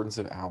the importance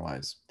of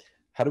allies.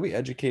 How do we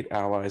educate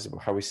allies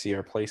about how we see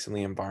our place in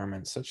the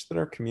environment such that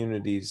our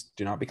communities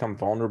do not become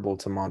vulnerable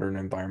to modern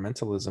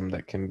environmentalism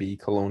that can be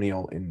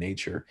colonial in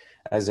nature?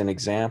 As an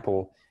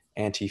example,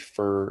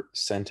 anti-fur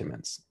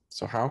sentiments.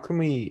 So how can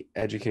we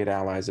educate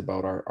allies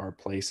about our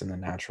place in the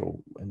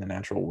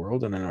natural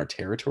world and in our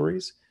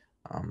territories,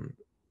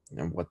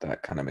 and what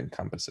that kind of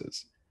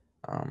encompasses?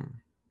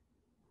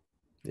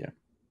 Yeah.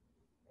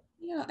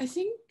 Yeah, I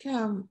think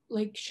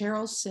like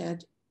Sheryl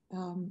said,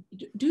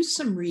 do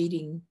some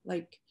reading,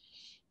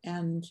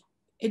 and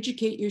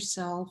educate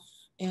yourself,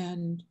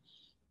 and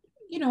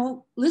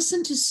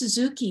listen to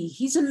Suzuki.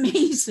 He's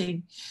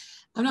amazing.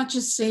 I'm not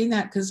just saying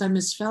that because I'm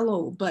his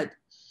fellow, but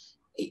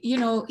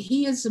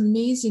he is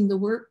amazing. The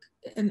work,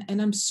 and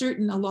I'm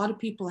certain a lot of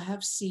people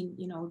have seen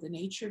the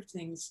nature of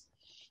things,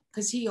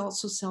 because he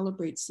also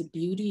celebrates the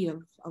beauty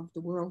of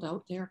the world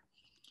out there.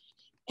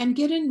 And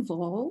get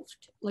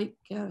involved, like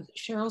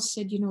Sheryl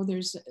said.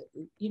 There's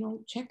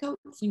check out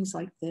things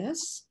like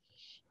this.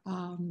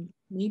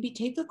 Maybe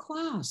take a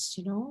class.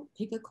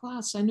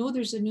 I know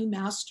there's a new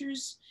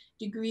master's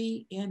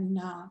degree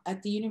in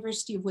at the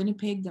University of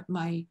Winnipeg that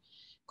my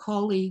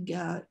colleague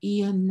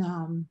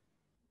Ian,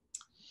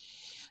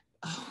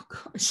 oh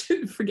gosh,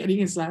 forgetting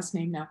his last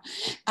name now,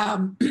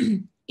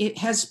 it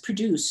has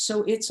produced.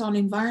 So it's on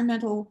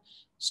environmental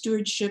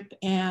stewardship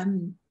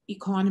and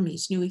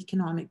new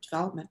economic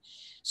development.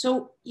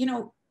 So,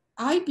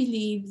 I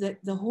believe that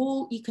the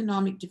whole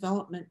economic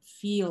development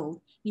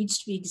field needs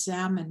to be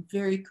examined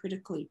very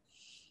critically,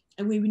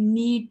 and we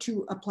need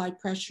to apply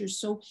pressure.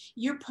 So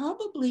you're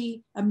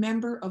probably a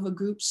member of a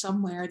group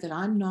somewhere that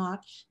I'm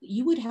not, that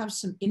you would have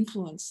some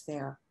influence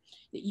there,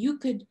 that you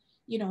could,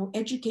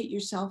 educate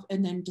yourself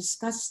and then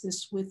discuss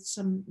this with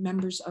some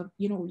members of,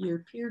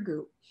 your peer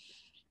group.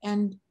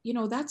 And,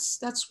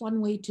 that's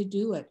one way to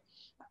do it.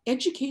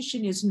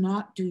 Education is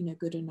not doing a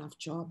good enough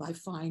job, I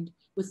find,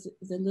 with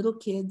the little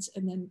kids,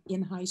 and then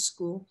in high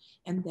school,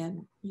 and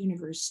then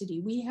university.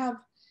 We have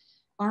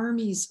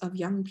armies of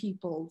young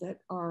people that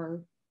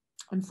are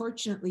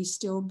unfortunately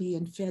still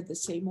being fed the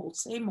same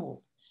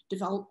old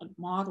development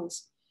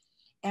models.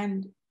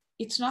 And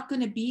it's not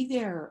going to be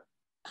there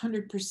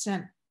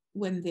 100%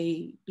 when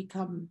they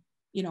become,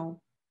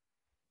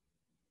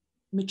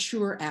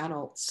 mature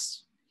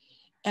adults.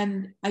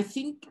 And I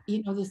think,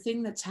 the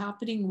thing that's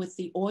happening with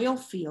the oil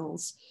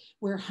fields,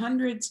 where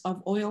hundreds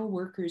of oil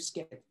workers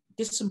get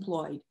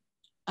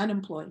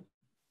unemployed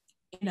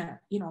in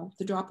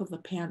the drop of a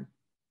pen,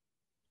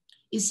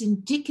 is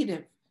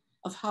indicative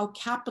of how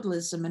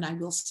capitalism, and I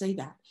will say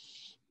that,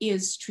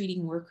 is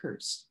treating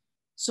workers.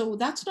 So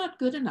that's not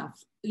good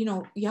enough.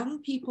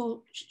 Young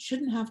people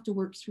shouldn't have to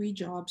work 3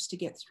 jobs to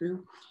get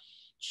through,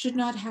 should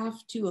not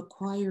have to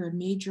acquire a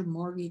major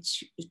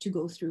mortgage to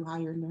go through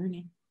higher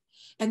learning.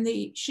 And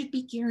they should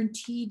be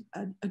guaranteed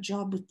a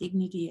job with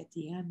dignity at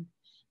the end.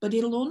 But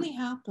it'll only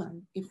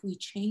happen if we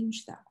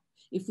change that,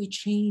 if we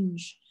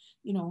change,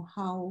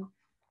 how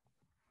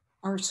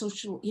our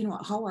social,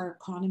 how our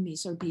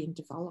economies are being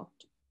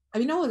developed. I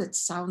know that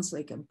sounds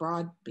like a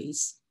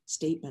broad-based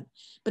statement,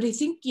 but I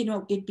think,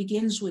 it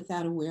begins with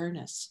that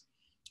awareness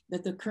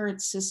that the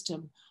current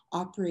system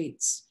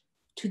operates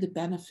to the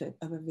benefit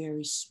of a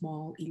very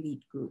small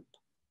elite group.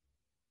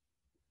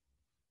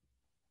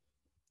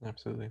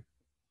 Absolutely.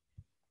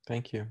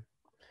 Thank you.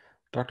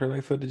 Dr.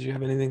 Lightfoot, did you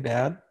have anything to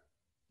add?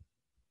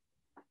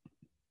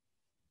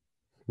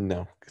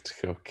 No, it's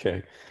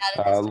okay.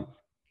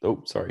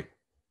 Oh, sorry.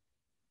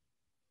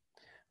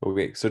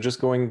 Okay, so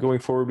just going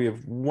forward, we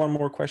have one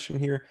more question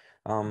here,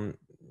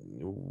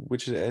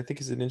 which I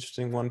think is an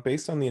interesting one.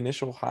 Based on the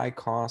initial high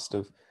cost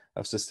of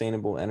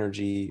sustainable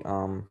energy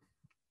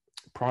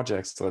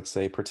projects, let's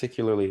say,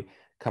 particularly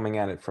coming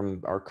at it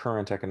from our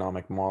current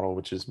economic model,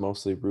 which is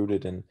mostly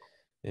rooted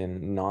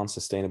in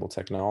non-sustainable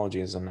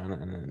technologies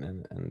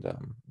and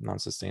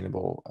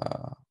non-sustainable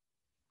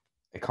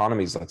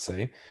economies, let's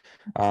say.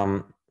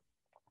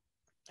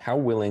 How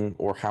willing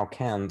or how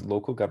can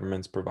local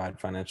governments provide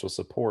financial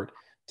support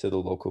to the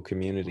local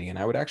community? And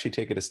I would actually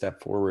take it a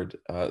step forward,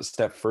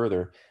 step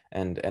further,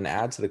 and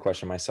add to the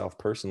question myself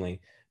personally.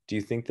 Do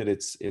you think that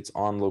it's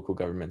on local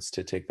governments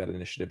to take that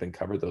initiative and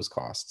cover those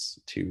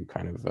costs to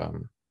kind of,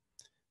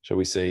 shall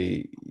we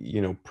say,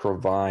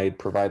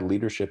 provide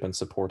leadership and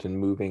support in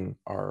moving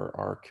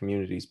our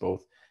communities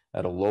both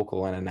at a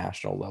local and a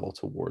national level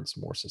towards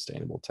more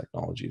sustainable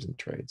technologies and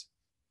trades?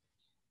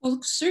 Well,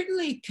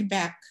 certainly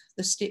Quebec,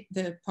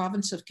 the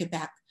province of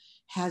Quebec,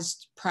 has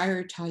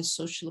prioritized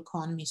social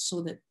economy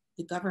so that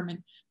the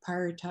government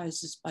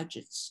prioritizes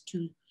budgets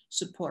to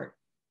support,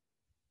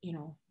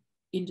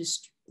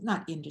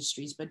 not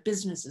industries, but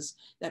businesses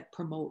that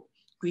promote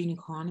green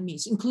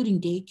economies,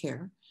 including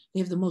daycare. They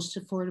have the most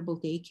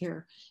affordable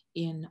daycare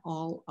in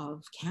all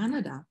of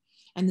Canada.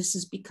 And this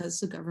is because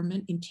the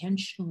government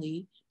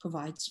intentionally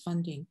provides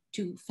funding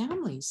to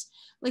families.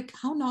 Like,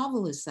 how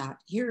novel is that?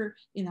 Here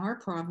in our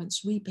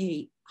province, we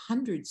pay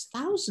hundreds,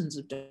 thousands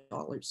of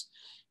dollars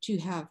to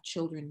have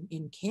children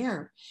in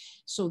care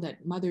so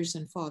that mothers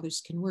and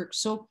fathers can work.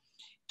 So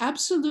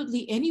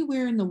absolutely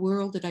anywhere in the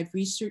world that I've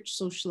researched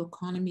social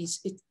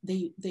economies,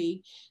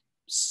 they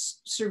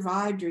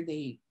survived, or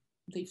they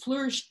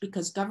flourished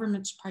because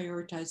governments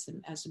prioritize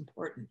them as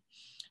important.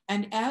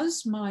 And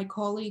as my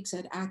colleagues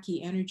at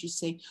Aki Energy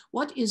say,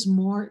 what is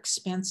more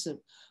expensive,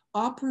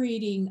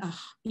 operating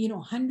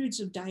hundreds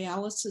of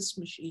dialysis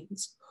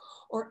machines,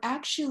 or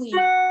actually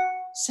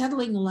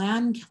settling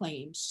land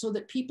claims so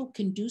that people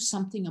can do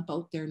something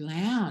about their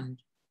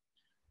land?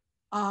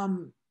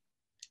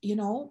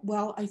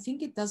 Well, I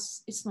think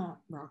it's not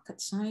rocket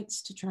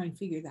science to try and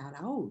figure that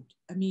out.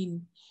 I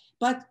mean,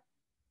 but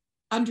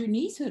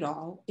underneath it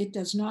all, it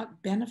does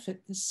not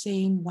benefit the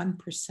same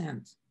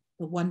 1%,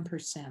 the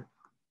 1%.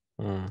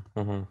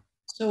 Mm-hmm.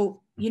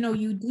 So,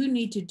 you do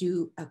need to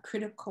do a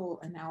critical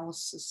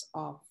analysis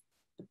of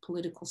the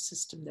political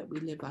system that we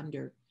live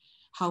under,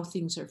 how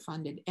things are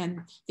funded.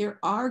 And there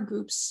are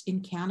groups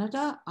in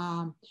Canada,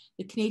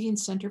 the Canadian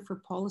Centre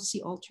for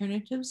Policy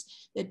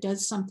Alternatives, that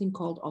does something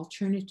called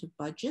alternative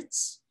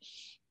budgets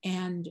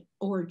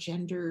or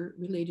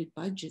gender-related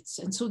budgets.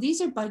 And so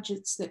these are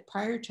budgets that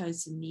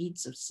prioritize the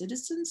needs of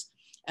citizens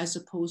as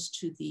opposed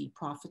to the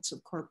profits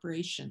of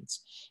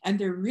corporations. And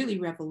they're really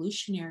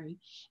revolutionary.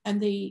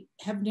 And they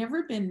have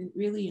never been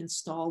really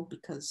installed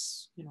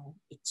because,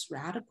 it's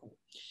radical.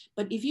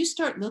 But if you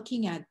start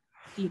looking at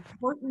the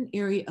important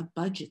area of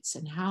budgets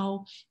and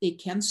how they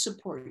can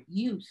support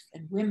youth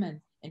and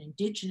women and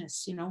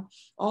Indigenous,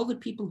 all the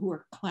people who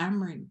are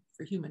clamoring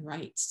for human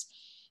rights,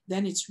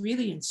 then it's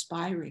really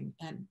inspiring.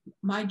 And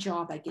my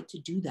job, I get to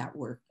do that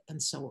work. And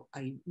so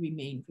I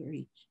remain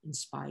very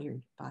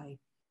inspired by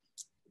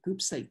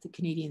groups like the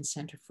Canadian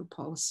Centre for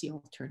Policy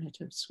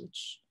Alternatives,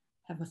 which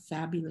have a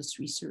fabulous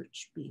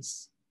research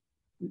base.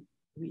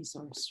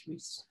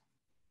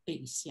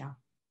 Yeah.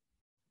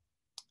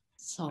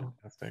 So.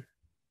 Fantastic.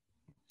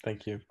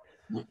 Thank you.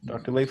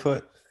 Dr.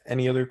 Lightfoot,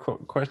 any other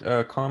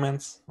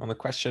comments on the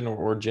question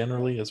or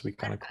generally as we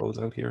kind of close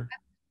out here?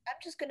 I'm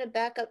just going to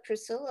back up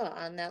Priscilla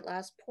on that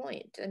last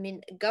point. I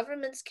mean,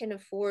 governments can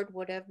afford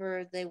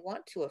whatever they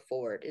want to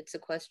afford. It's a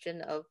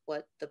question of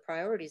what the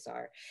priorities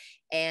are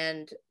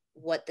and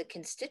what the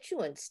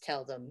constituents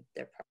tell them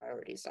their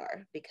priorities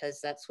are,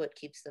 because that's what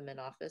keeps them in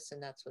office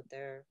and that's what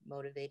they're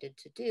motivated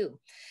to do.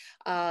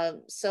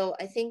 So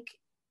I think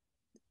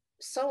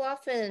so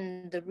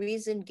often the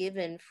reason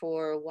given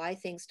for why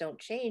things don't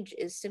change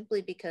is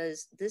simply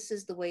because this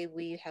is the way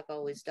we have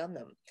always done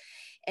them.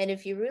 And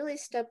if you really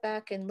step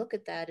back and look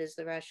at that as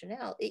the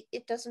rationale,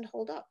 it doesn't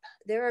hold up.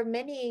 There are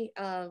many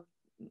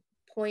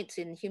points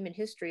in human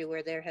history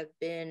where there have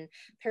been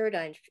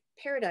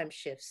paradigm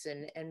shifts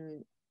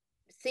and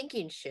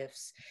thinking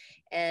shifts.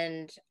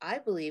 And I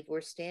believe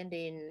we're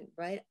standing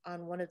right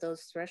on one of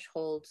those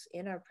thresholds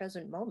in our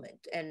present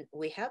moment. And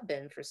we have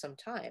been for some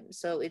time.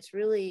 So it's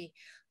really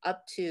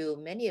up to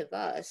many of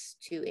us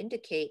to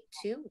indicate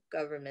to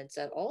governments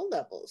at all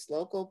levels,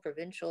 local,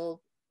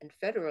 provincial, and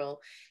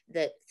federal,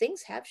 that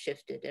things have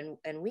shifted,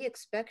 and we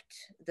expect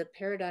the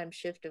paradigm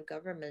shift of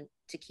government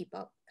to keep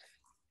up.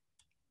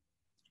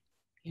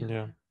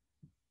 Yeah,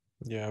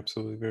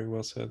 absolutely. Very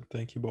well said.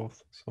 Thank you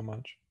both so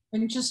much.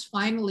 And just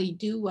finally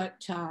do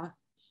what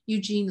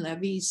Eugene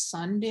Levy's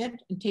son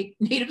did and take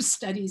Native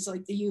studies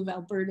like the U of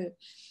Alberta.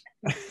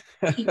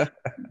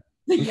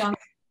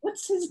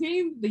 What's his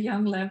name? The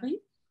young Levy?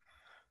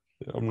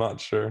 I'm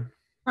not sure.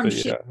 From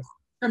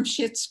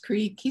Schitt's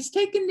Creek. He's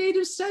taken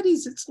Native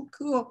studies. It's so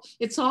cool.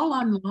 It's all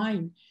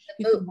online.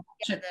 You can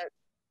watch it.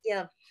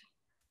 Yeah.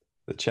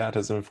 The chat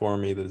has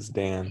informed me that it's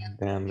Dan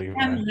Levi.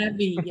 Dan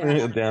Levy,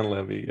 yeah. Dan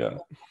Levy, yeah.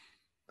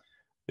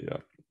 Yeah,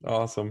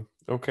 awesome.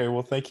 Okay,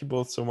 well, thank you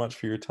both so much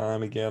for your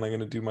time. Again, I'm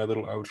going to do my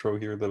little outro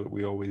here that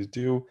we always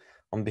do.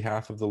 On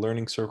behalf of the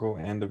Learning Circle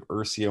and of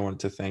URSI, I wanted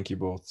to thank you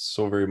both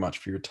so very much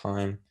for your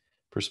time,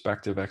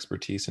 perspective,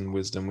 expertise, and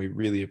wisdom. We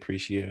really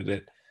appreciated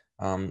it.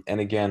 And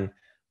again,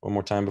 one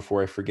more time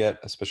before I forget,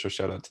 a special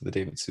shout out to the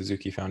David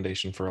Suzuki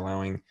Foundation for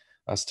allowing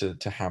us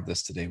to have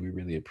this today. We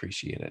really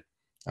appreciate it.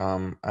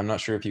 I'm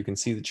not sure if you can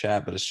see the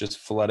chat, but it's just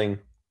flooding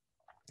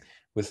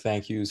with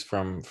thank yous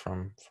from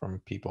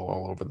people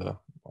all over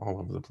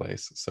the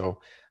place.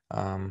 So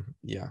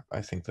yeah,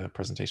 I think the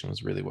presentation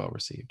was really well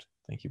received.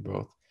 Thank you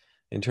both.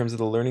 In terms of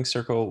the Learning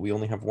Circle, we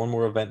only have one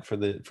more event for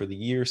the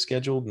year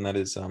scheduled, and that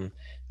is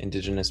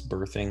Indigenous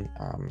birthing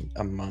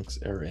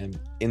amongst or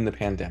in the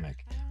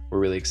pandemic. We're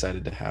really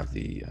excited to have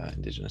the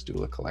Indigenous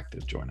Doula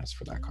Collective join us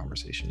for that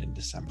conversation in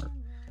December.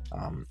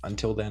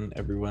 Until then,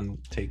 everyone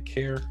take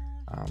care,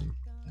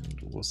 and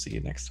we'll see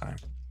you next time.